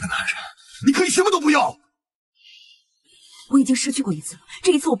为了那个男人，你可以什么都不要。我已经失去过一次了，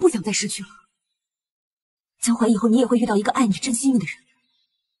这一次我不想再失去了。江淮，以后你也会遇到一个爱你、真心你的人，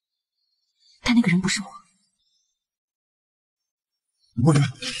但那个人不是我。墨云，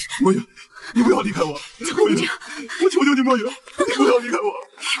墨云，你不要离开我！江淮，你这样，我求求你，墨云，不要离开我！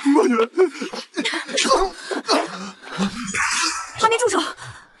墨云，阿明，住手！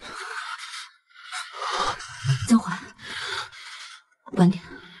江淮，晚点，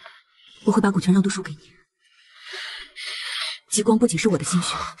我会把股权让渡输给你。极光不仅是我的心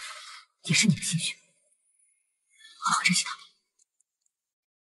血，也是你的心血，好好珍惜它。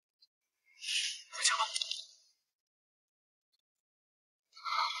回家吧。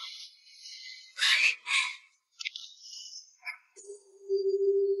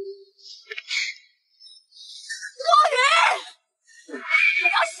墨云，我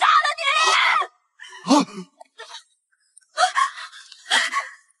要杀了你！啊！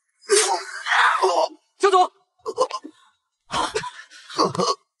江总，江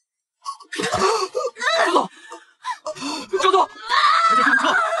总，江总，快点上车！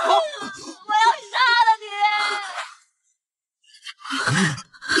好，我要杀了你！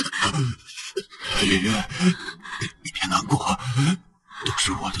云云，你别难过，都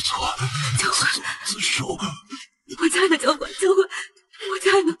是我的错，江淮，自首。我在呢，江淮，江淮，我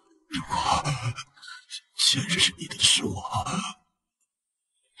在呢。如果前世是你的是我，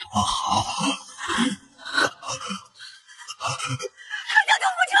多好！叫救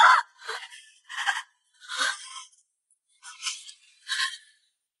护车！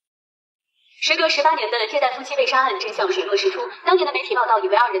时隔18年的借贷夫妻被杀案真相水落石出，当年的媒体报道以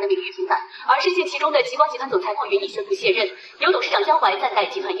为2人的名誉平反，而深陷其中的极光集团总裁莫云已宣布卸任，由董事长江淮暂代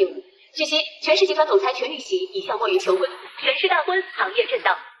集团业务。据悉，全市集团总裁全玉玺已向莫云求婚，全市大婚，行业震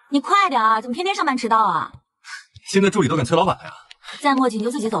荡。你快点啊！怎么天天上班迟到啊？现在助理都敢催老板了呀！再磨叽你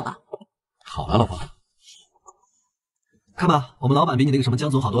就自己走吧。好了，老婆。看吧，我们老板比你那个什么江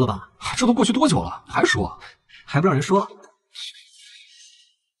总好多了吧？这都过去多久了，还说？还不让人说？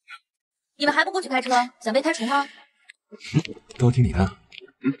你们还不过去开车？想被开除吗？都听你的。